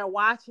sitting there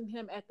watching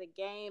him at the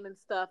game and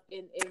stuff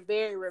in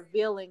very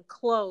revealing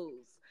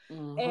clothes.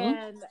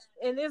 And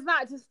it's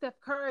not just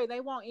Steph Curry. They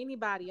want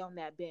anybody on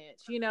that bench,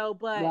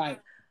 but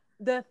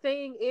the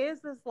thing is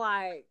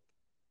like,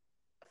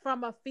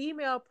 from a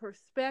female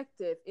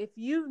perspective, if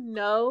you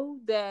know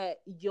that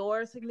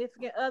your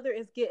significant other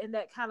is getting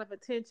that kind of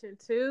attention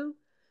too,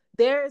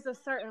 there is a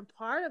certain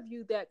part of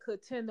you that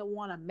could tend to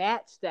want to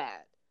match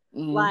that.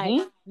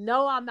 Like,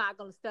 no, I'm not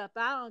going to step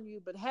out on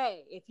you, but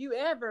hey, if you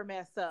ever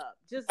mess up,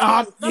 just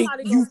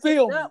somebody you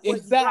feel me.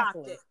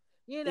 Exactly.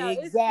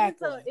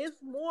 Exactly.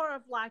 It's more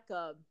of like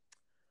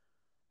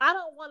I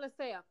don't want to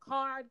say a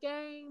card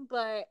game,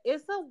 but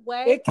it's a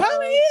way. It kind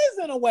of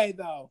is in a way,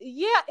 though.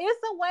 Yeah, it's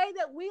a way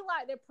that we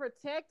like to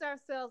protect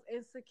ourselves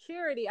in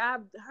security.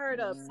 I've heard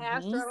a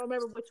pastor, I don't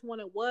remember which one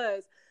it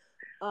was,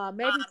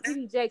 maybe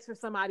TD Jakes or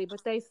somebody,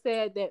 but they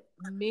said that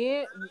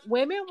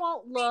women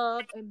want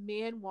love and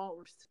men want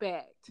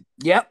respect.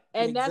 Yep.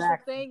 And that's the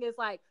thing, is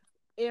like,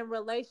 in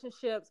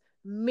relationships,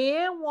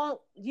 men want,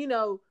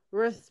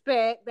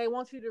 respect. They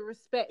want you to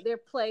respect their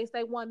place.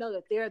 They want to know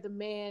that they're the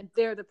man,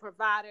 they're the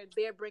provider,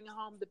 they're bringing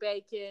home the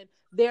bacon,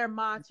 they're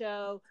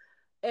macho.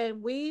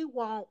 And we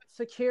want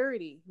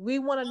security. We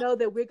want to know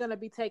that we're going to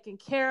be taken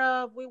care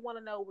of. We want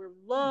to know we're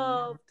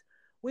loved.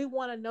 We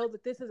want to know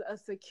that this is a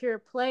secure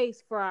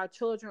place for our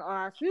children or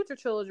our future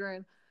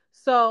children.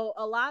 So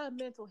a lot of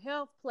mental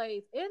health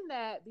plays in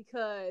that,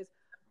 because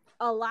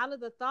a lot of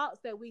the thoughts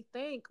that we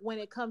think when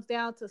it comes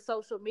down to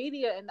social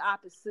media and the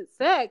opposite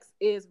sex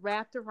is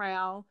wrapped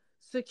around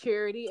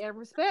security and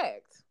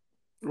respect.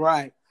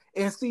 Right.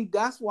 And see,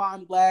 that's why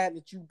I'm glad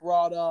that you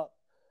brought up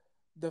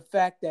the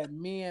fact that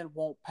men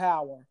want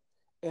power.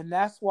 And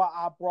that's why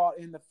I brought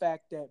in the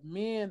fact that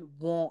men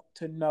want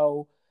to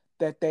know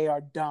that they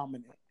are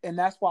dominant. And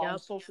that's why on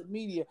Yep. social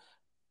media,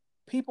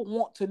 people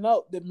want to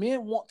know, the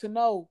men want to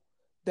know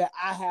that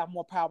I have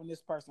more power than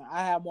this person.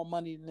 I have more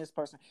money than this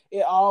person.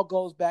 It all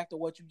goes back to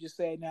what you just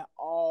said. Now,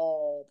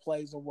 all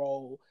plays a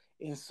role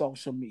in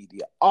social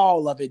media.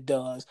 All of it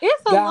does.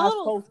 It's a Guys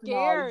little posting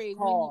all these scary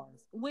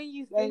cars. when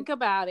you They, think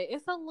about it.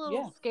 It's a little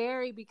yeah,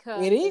 scary it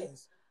because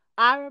is.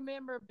 I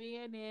remember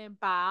being in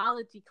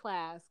biology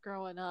class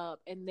growing up,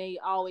 and they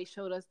always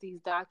showed us these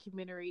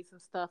documentaries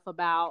and stuff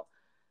about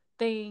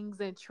things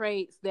and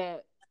traits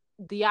that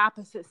the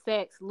opposite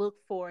sex look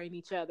for in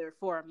each other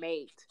for a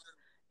mate.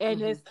 And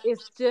Mm-hmm.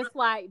 it's just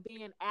like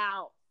being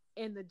out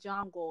in the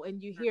jungle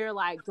and you hear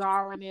like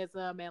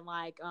Darwinism and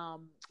like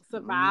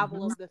survival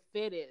Mm-hmm. of the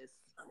fittest.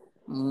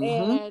 Mm-hmm.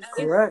 And it's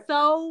Correct.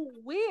 so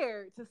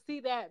weird to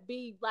see that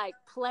be like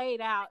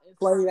played out in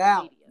Played social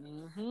out.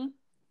 media. Mm-hmm.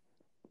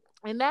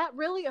 And that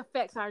really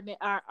affects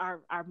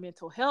our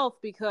mental health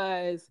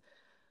because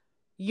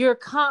you're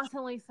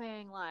constantly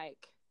saying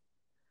like,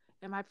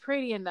 am I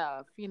pretty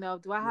enough? You know,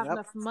 do I have Yep.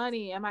 enough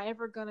money? Am I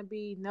ever going to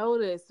be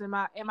noticed? Am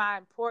I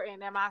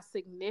important? Am I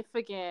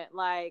significant?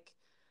 Like,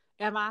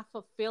 am I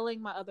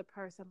fulfilling my other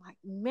person? Like,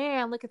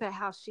 man, look at that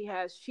house she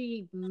has.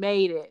 She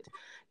made it.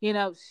 You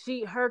know,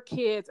 her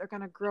kids are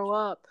going to grow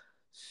up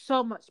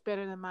so much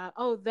better than mine.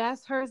 Oh,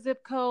 that's her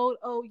zip code.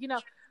 Oh,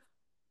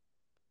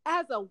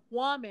 as a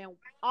woman,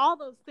 all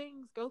those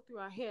things go through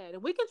our head,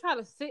 and we can try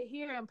to sit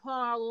here and put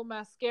on our little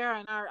mascara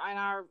and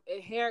our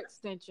hair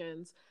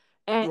extensions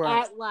and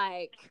Right. act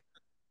like,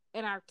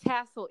 and our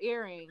tassel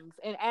earrings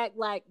and act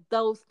like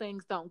those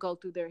things don't go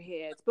through their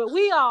heads, but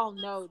we all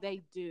know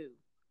they do.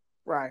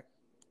 Right.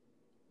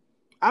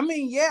 I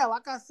mean, yeah,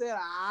 like I said,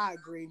 I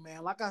agree,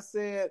 man. Like I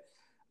said,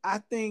 I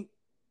think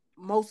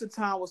most of the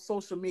time with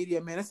social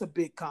media, man, it's a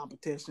big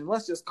competition.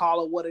 Let's just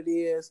call it what it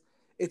is.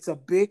 It's a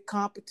big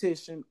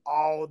competition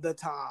all the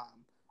time.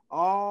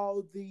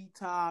 All the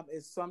time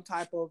is some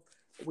type of,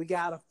 we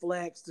got to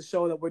flex to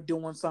show that we're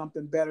doing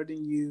something better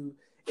than you.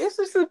 It's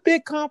just a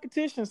big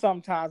competition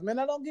sometimes, man.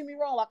 Now, don't get me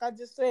wrong. Like I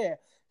just said,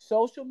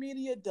 social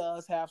media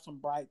does have some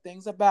bright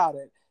things about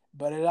it,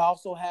 but it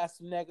also has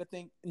some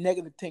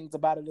negative things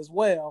about it as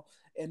well.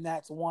 And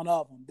that's one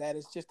of them. That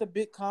is just a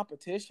big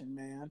competition,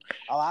 man.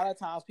 A lot of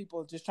times people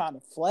are just trying to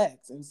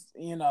flex, and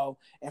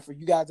for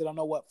you guys that don't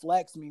know what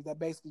flex means, that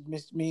basically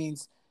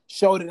means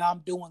show that I'm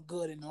doing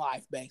good in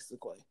life,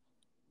 basically.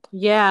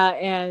 Yeah,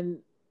 and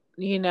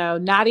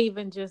not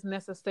even just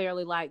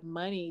necessarily like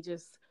money,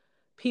 just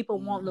people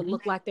wanting to Mm-hmm.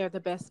 look like they're the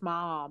best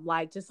mom,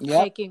 like just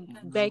Yep. baking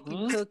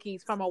Mm-hmm.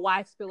 cookies from a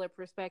wife spiller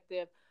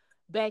perspective,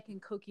 baking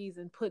cookies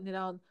and putting it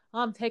on.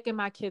 I'm taking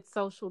my kids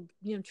social,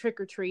 trick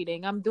or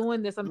treating. I'm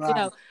doing this.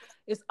 Right.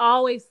 It's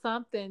always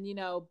something,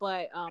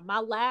 But my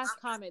last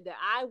comment that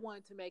I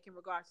wanted to make in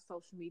regards to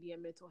social media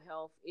and mental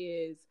health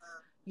is,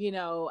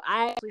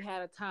 I actually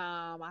had a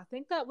time, I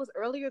think that was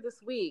earlier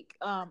this week.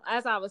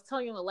 As I was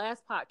telling you in the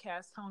last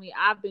podcast, Tony,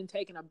 I've been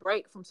taking a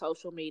break from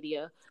social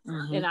media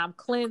Mm-hmm. and I'm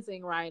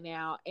cleansing right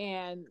now.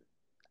 And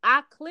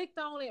I clicked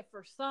on it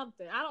for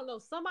something. I don't know.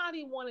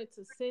 Somebody wanted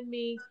to send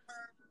me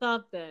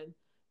something.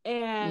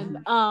 And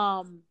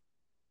Mm-hmm.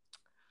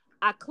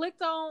 I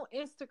clicked on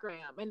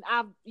Instagram and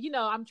I'm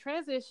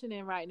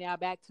transitioning right now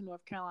back to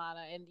North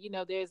Carolina. And,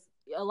 there's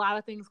a lot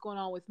of things going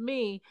on with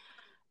me.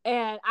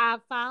 And I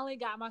finally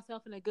got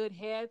myself in a good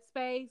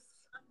headspace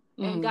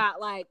and Mm-hmm. got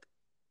like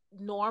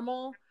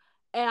normal.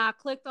 And I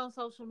clicked on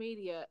social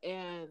media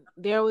and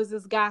there was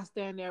this guy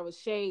standing there with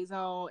shades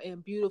on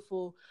and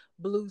beautiful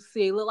blue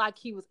sea. It looked like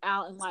he was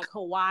out in like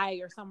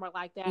Hawaii or somewhere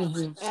like that.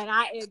 Mm-hmm. And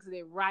I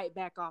exited right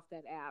back off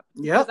that app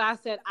because Yep. I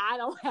said, I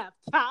don't have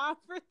time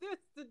for this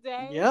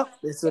today. Yep.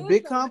 It's a It's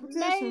big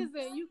competition.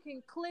 amazing. You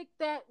can click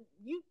that.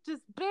 You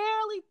just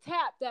barely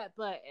tap that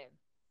button.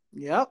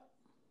 Yep.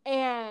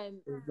 And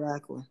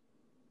Exactly.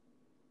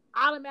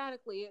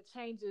 automatically it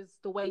changes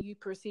the way you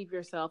perceive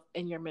yourself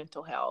and your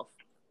mental health.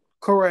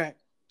 Correct.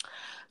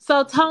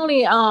 So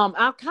Tony,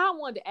 I kind of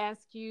wanted to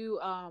ask you,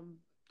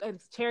 and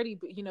Charity,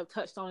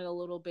 touched on it a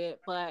little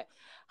bit, but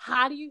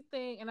how do you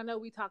think, and I know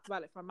we talked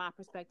about it from my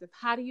perspective,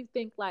 how do you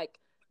think like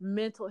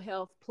mental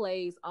health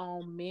plays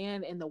on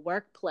men in the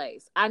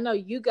workplace? I know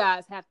you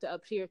guys have to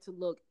appear to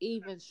look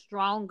even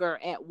stronger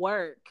at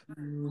work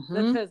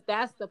Mm-hmm. because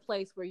that's the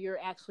place where you're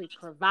actually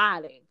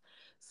providing.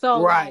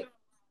 So Right. like,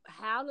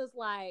 how does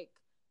like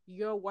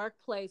your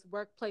workplace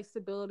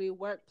stability,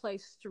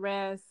 workplace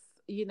stress,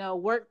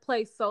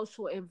 workplace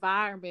social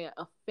environment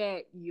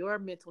affect your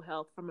mental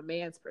health from a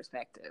man's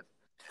perspective?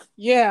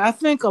 Yeah, I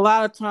think a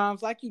lot of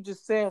times, like you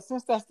just said,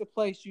 since that's the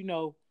place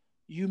you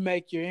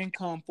make your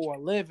income for a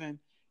living,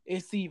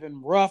 it's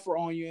even rougher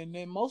on you. And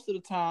then most of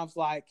the times,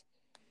 like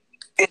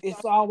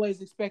it's always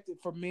expected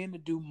for men to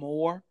do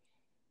more.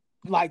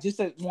 like just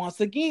said, once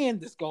again,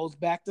 this goes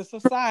back to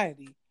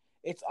society.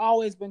 It's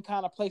always been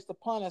kind of placed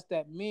upon us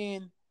that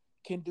men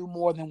can do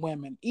more than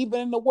women,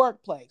 even in the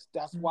workplace.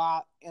 That's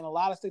why in a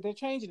lot of states they're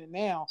changing it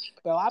now.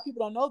 But a lot of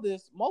people don't know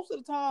this. Most of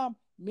the time,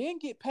 men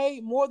get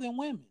paid more than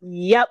women.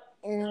 Yep.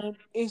 And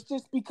it's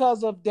just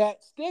because of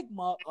that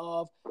stigma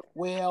of,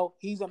 well,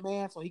 he's a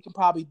man, so he can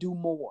probably do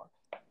more.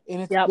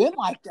 And it's Yep. been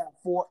like that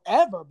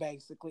forever,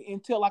 basically,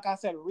 until, like I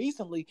said,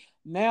 recently,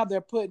 now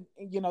they're putting,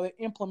 they're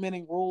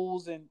implementing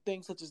rules and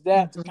things such as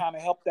that to kind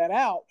of help that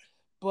out.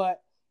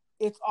 But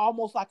it's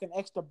almost like an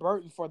extra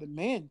burden for the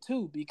men,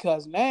 too,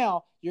 because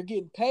now you're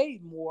getting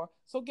paid more.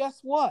 So guess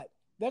what?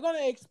 They're going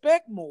to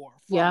expect more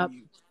from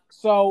you.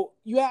 So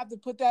you have to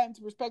put that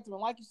into perspective.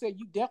 And like you said,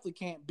 you definitely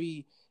can't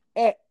be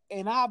at,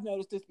 and I've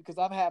noticed this because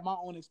I've had my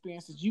own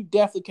experiences. You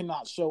definitely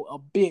cannot show a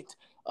bit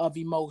of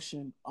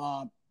emotion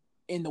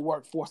in the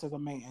workforce as a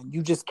man.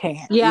 You just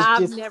can't. Yeah, It's I've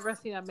just never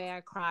seen a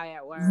man cry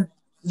at work.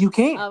 you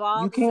can't. Of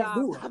all You the can't jobs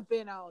do it. I've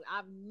been on,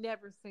 I've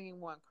never seen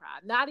one cry.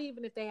 Not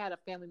even if they had a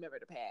family member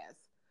to pass.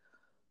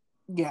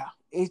 Yeah,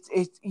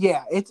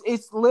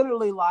 it's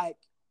literally like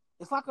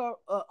it's like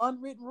a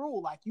unwritten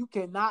rule. Like you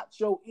cannot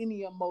show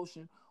any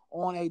emotion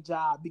on a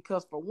job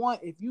because for one,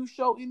 if you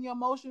show any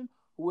emotion,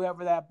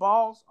 whoever that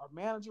boss or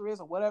manager is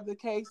or whatever the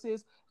case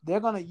is, they're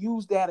gonna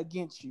use that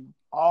against you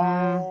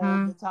all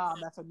the time.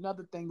 That's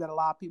another thing that a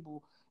lot of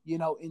people,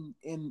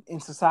 in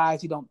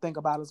society don't think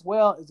about as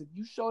well is if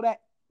you show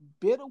that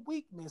bit of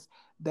weakness,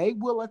 they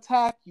will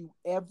attack you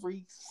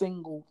every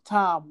single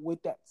time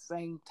with that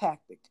same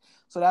tactic.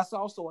 So that's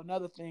also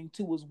another thing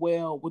too, as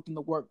well, within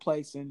the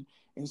workplace and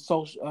in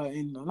social,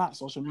 in not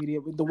social media,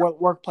 but the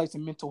workplace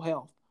and mental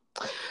health.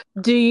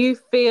 Do you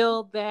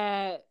feel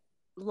that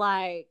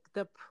like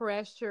the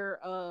pressure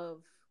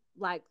of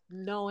like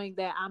knowing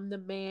that I'm the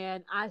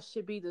man, I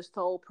should be the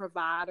sole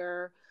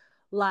provider,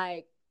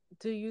 like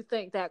do you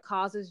think that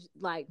causes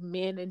like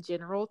men in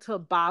general to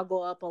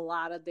boggle up a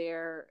lot of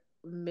their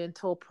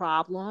mental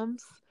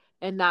problems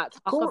and not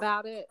talk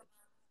about it?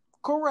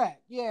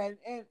 Correct. Yeah,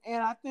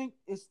 and I think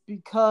it's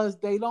because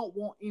they don't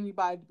want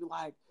anybody to be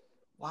like,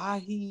 why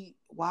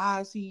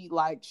is he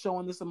like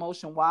showing this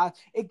emotion? Why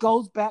it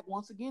goes back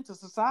once again to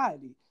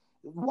society.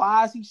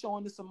 Why is he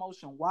showing this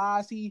emotion? Why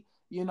is he,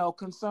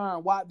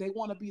 concerned? Why they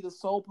want to be the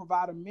sole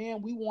provider?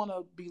 Men, we want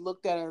to be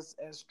looked at as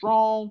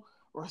strong,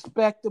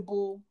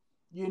 respectable,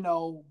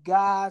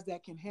 guys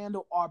that can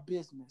handle our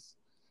business.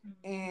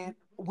 And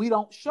we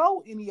don't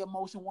show any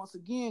emotion once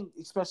again,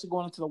 especially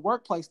going into the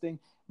workplace thing.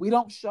 We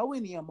don't show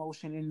any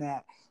emotion in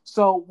that.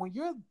 So when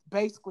you're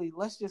basically,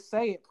 let's just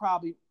say it,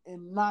 probably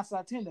in 9 out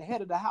of 10, the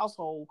head of the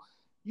household,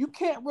 you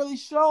can't really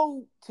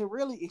show to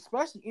really,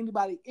 especially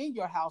anybody in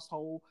your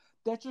household,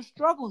 that you're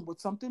struggling with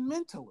something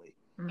mentally.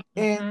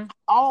 And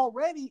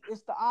already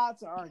it's the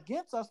odds are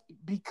against us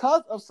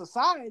because of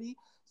society.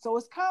 So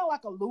it's kind of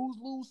like a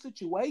lose-lose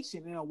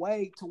situation in a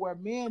way to where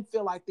men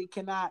feel like they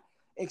cannot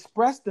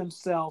express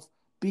themselves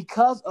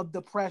because of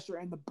the pressure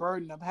and the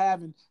burden of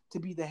having to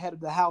be the head of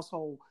the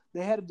household,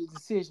 the head of the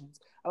decisions.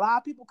 A lot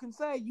of people can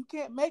say you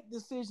can't make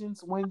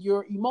decisions when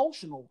you're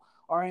emotional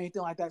or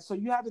anything like that. So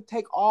you have to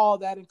take all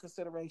that in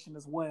consideration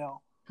as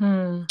well.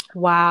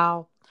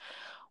 Wow.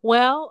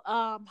 Well,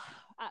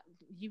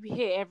 you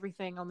hit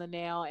everything on the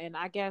nail, and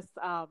I guess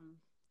I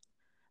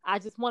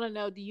just want to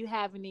know: do you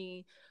have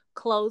any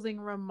closing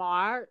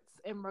remarks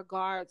in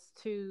regards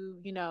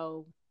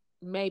to,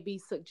 maybe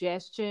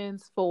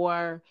suggestions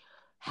for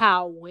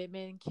how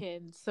women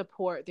can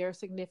support their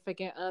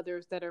significant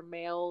others that are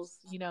males,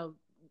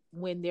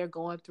 when they're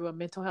going through a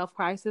mental health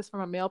crisis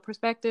from a male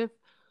perspective?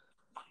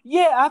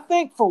 Yeah, I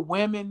think for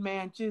women,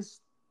 man,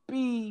 just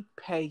be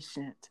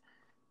patient.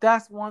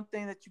 That's one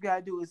thing that you got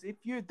to do is if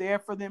you're there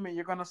for them and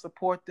you're going to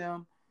support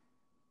them,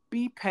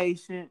 be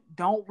patient.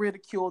 Don't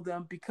ridicule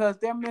them because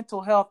their mental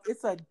health,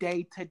 it's a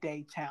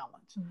day-to-day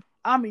challenge.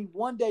 I mean,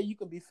 one day you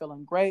can be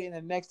feeling great and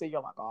the next day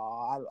you're like,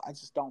 oh, I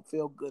just don't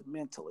feel good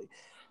mentally.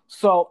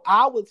 So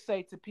I would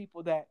say to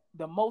people that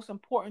the most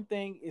important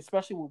thing,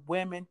 especially with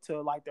women,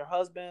 to like their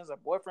husbands or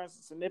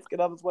boyfriends,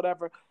 significant others,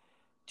 whatever,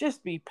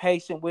 just be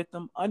patient with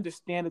them.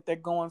 Understand that they're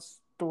going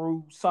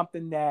through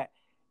something that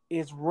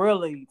is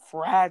really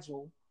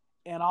fragile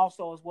and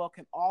also as well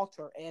can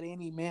alter at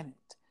any minute.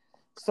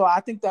 So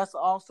I think that's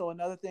also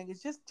another thing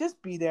is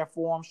just be there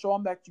for them. Show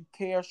them that you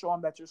care. Show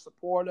them that you're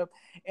supportive.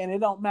 And it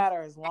don't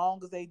matter as long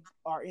as they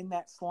are in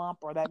that slump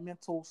or that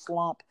mental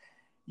slump.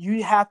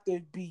 You have to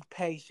be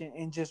patient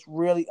and just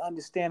really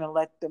understand and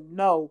let them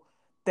know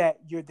that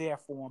you're there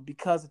for them.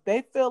 Because if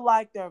they feel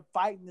like they're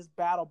fighting this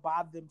battle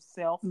by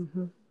themselves,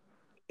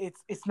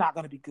 it's not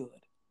going to be good.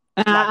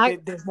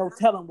 Like there's no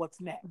telling what's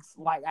next.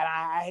 Like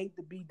I hate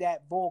to be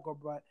that vulgar,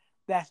 but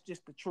that's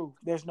just the truth.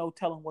 There's no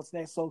telling what's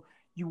next. So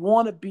you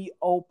want to be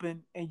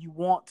open and you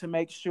want to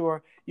make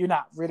sure you're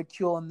not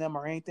ridiculing them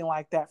or anything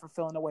like that for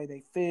feeling the way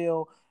they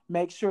feel.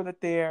 Make sure that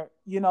they're,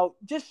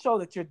 just show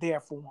that you're there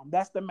for them.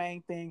 That's the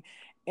main thing.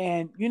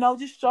 And,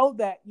 just show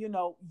that,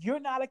 you're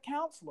not a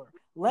counselor.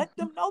 Let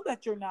them know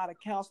that you're not a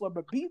counselor,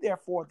 but be there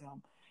for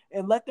them.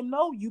 and let them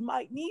know you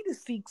might need to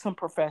seek some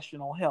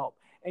professional help.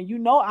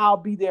 And I'll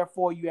be there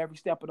for you every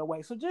step of the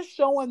way. So just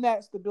showing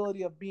that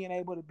stability of being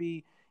able to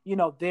be,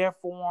 there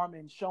for them,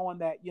 and showing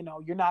that,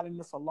 you're not in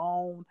this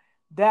alone,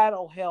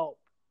 that'll help,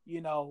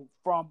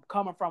 from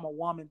coming from a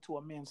woman to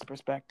a man's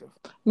perspective.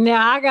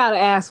 Now I gotta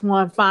ask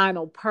one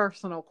final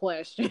personal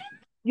question.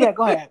 Yeah,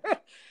 go ahead.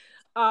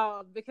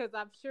 Because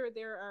I'm sure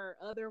there are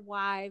other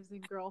wives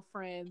and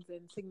girlfriends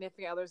and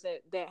significant others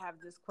that have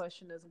this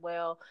question as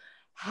well.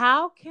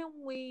 How can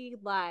we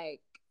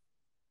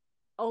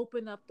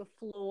open up the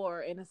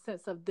floor in a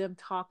sense of them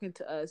talking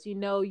to us?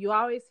 You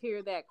always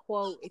hear that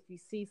quote, if you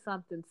see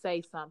something,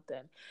 say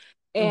something.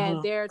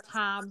 And there are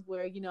times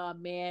where, a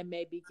man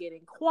may be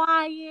getting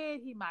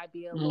quiet. He might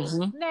be a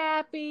little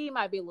snappy,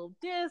 might be a little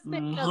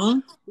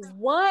distant.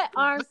 What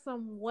are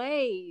some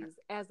ways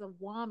as a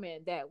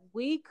woman that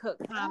we could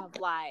kind of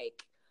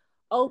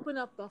open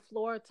up the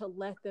floor to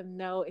let them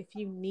know, if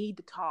you need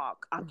to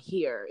talk, I'm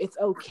here. It's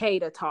okay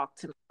to talk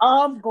to me.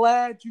 I'm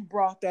glad you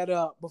brought that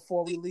up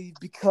before we leave,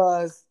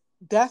 because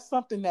that's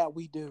something that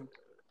we do.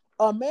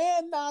 A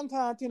man 9 times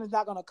out of 10 is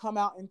not going to come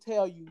out and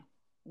tell you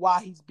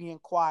why he's being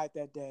quiet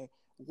that day.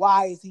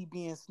 Why is he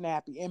being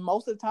snappy? And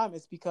most of the time,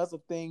 it's because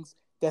of things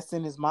that's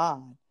in his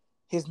mind,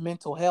 his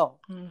mental health.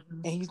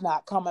 And he's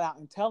not coming out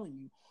and telling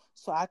you.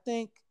 So I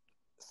think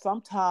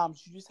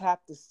sometimes you just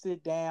have to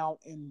sit down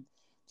and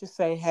just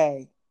say,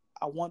 hey,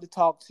 I want to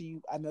talk to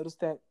you. I noticed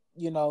that,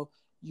 you've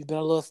been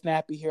a little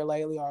snappy here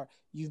lately, or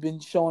you've been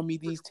showing me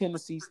these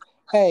tendencies.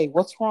 Hey,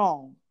 what's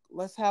wrong?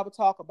 Let's have a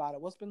talk about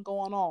it. What's been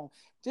going on?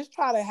 Just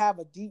try to have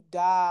a deep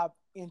dive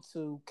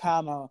into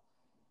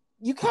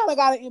you kind of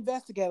got to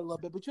investigate a little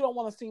bit, but you don't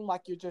want to seem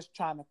like you're just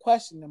trying to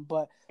question them.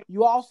 But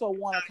you also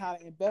want to kind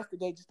of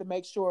investigate just to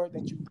make sure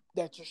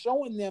that you're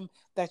showing them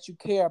that you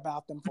care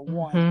about them, for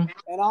one,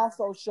 and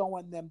also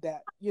showing them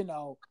that,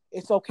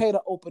 it's okay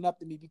to open up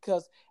to me,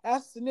 because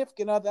as a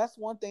significant other, that's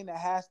one thing that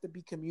has to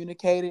be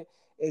communicated,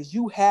 is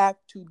you have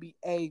to be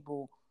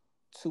able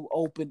to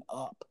open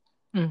up.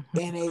 And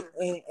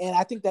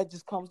I think that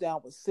just comes down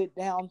with sit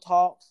down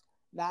talks,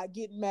 not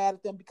getting mad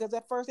at them, because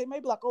at first they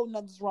may be like, oh,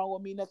 nothing's wrong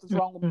with me,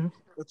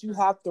 but you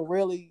have to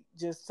really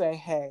just say,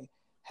 hey,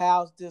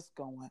 how's this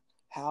going?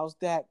 How's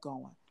that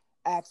going?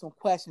 Ask some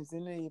questions.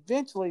 And then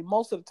eventually,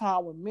 most of the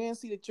time, when men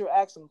see that you're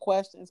asking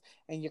questions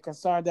and you're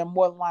concerned, they're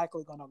more than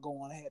likely going to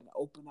go on ahead and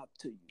open up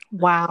to you.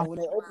 Wow. And when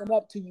they open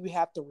up to you, you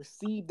have to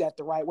receive that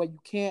the right way. You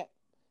can't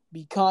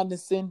be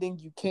condescending.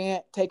 You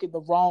can't take it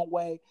the wrong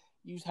way.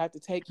 You just have to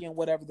take in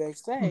whatever they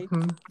say,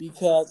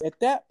 because at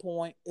that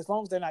point, as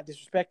long as they're not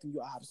disrespecting you,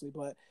 obviously,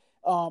 but,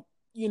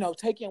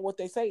 take in what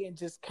they say and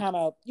just kind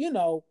of,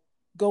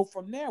 go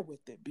from there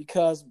with it,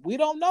 because we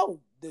don't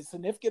know. The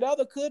significant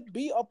other could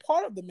be a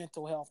part of the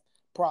mental health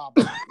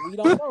problem. We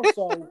don't know.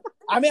 So,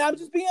 I'm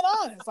just being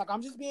honest.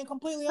 I'm just being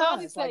completely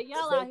honest. Tony said,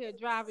 y'all out here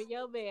driving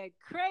your man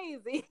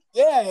crazy.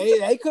 Yeah,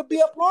 they could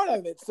be a part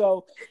of it.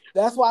 So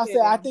that's why I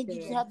said I think you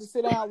just have to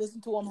sit down,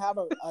 listen to them, have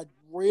a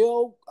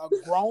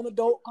grown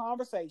adult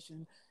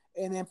conversation,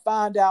 and then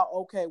find out,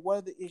 okay, what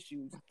are the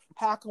issues?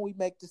 How can we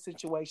make the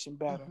situation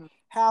better?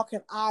 How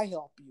can I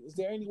help you? Is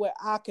there any way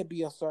I could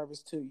be of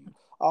service to you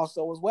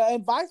also as well?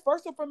 And vice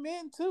versa for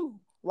men too.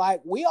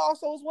 We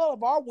also as well,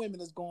 if our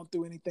women is going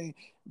through anything,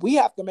 we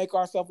have to make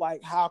ourselves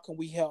how can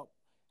we help?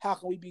 How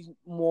can we be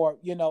more,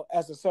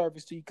 as a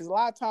service to you? Because a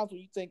lot of times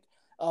when you think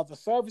of a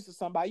service to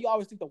somebody, you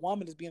always think the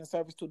woman is being a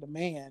service to the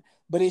man,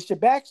 but it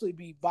should actually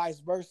be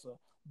vice versa.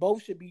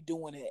 Both should be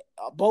doing it.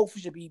 Both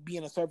should be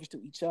being a service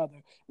to each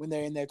other when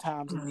they're in their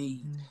times of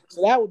need.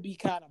 So that would be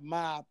kind of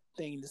my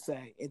thing to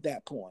say at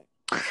that point.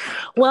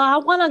 Well, I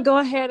want to go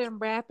ahead and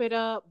wrap it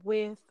up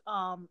with,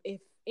 if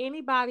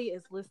anybody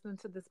is listening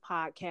to this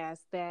podcast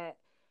that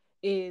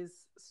is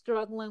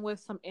struggling with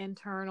some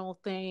internal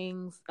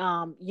things,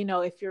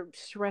 if you're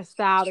stressed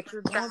out, if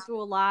you're going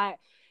through a lot,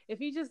 if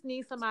you just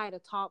need somebody to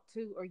talk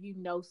to, or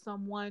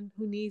someone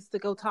who needs to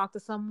go talk to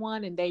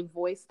someone and they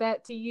voice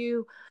that to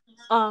you,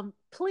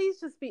 please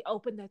just be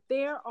open that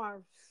there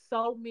are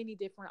so many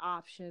different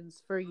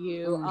options for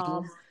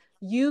you.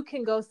 You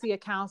can go see a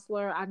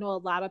counselor. I know a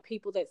lot of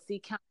people that see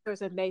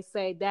counselors and they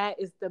say that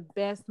is the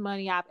best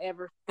money I've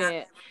ever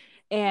spent.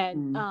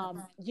 And,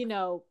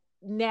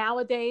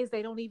 nowadays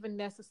they don't even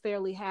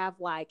necessarily have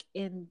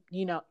in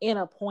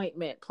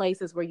appointment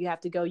places where you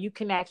have to go. You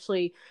can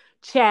actually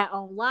chat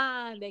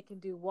online. They can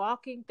do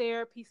walking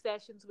therapy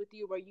sessions with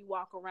you where you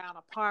walk around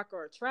a park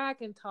or a track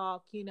and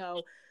talk.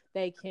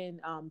 They can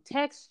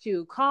text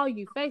you, call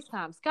you,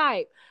 FaceTime,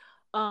 Skype.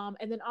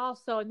 And then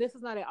also, and this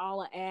is not at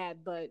all an ad,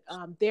 but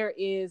there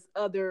is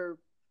other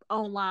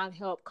online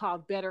help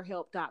called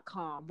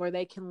betterhelp.com where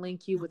they can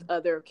link you with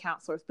other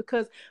counselors,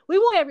 because we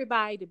want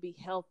everybody to be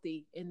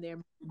healthy in their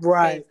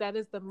space. That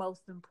is the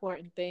most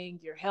important thing.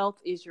 Your health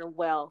is your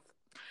wealth.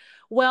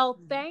 Well,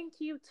 thank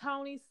you,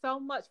 Tony, so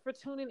much for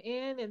tuning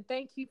in, and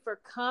thank you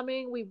for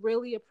coming. We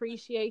really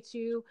appreciate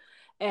you.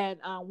 And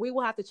we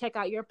will have to check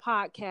out your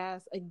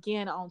podcast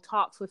again on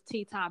Talks with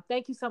Tea Time.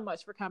 Thank you so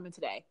much for coming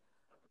today.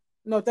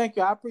 No, thank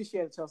you. I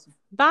appreciate it, Chelsea.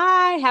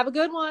 Bye. Have a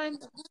good one.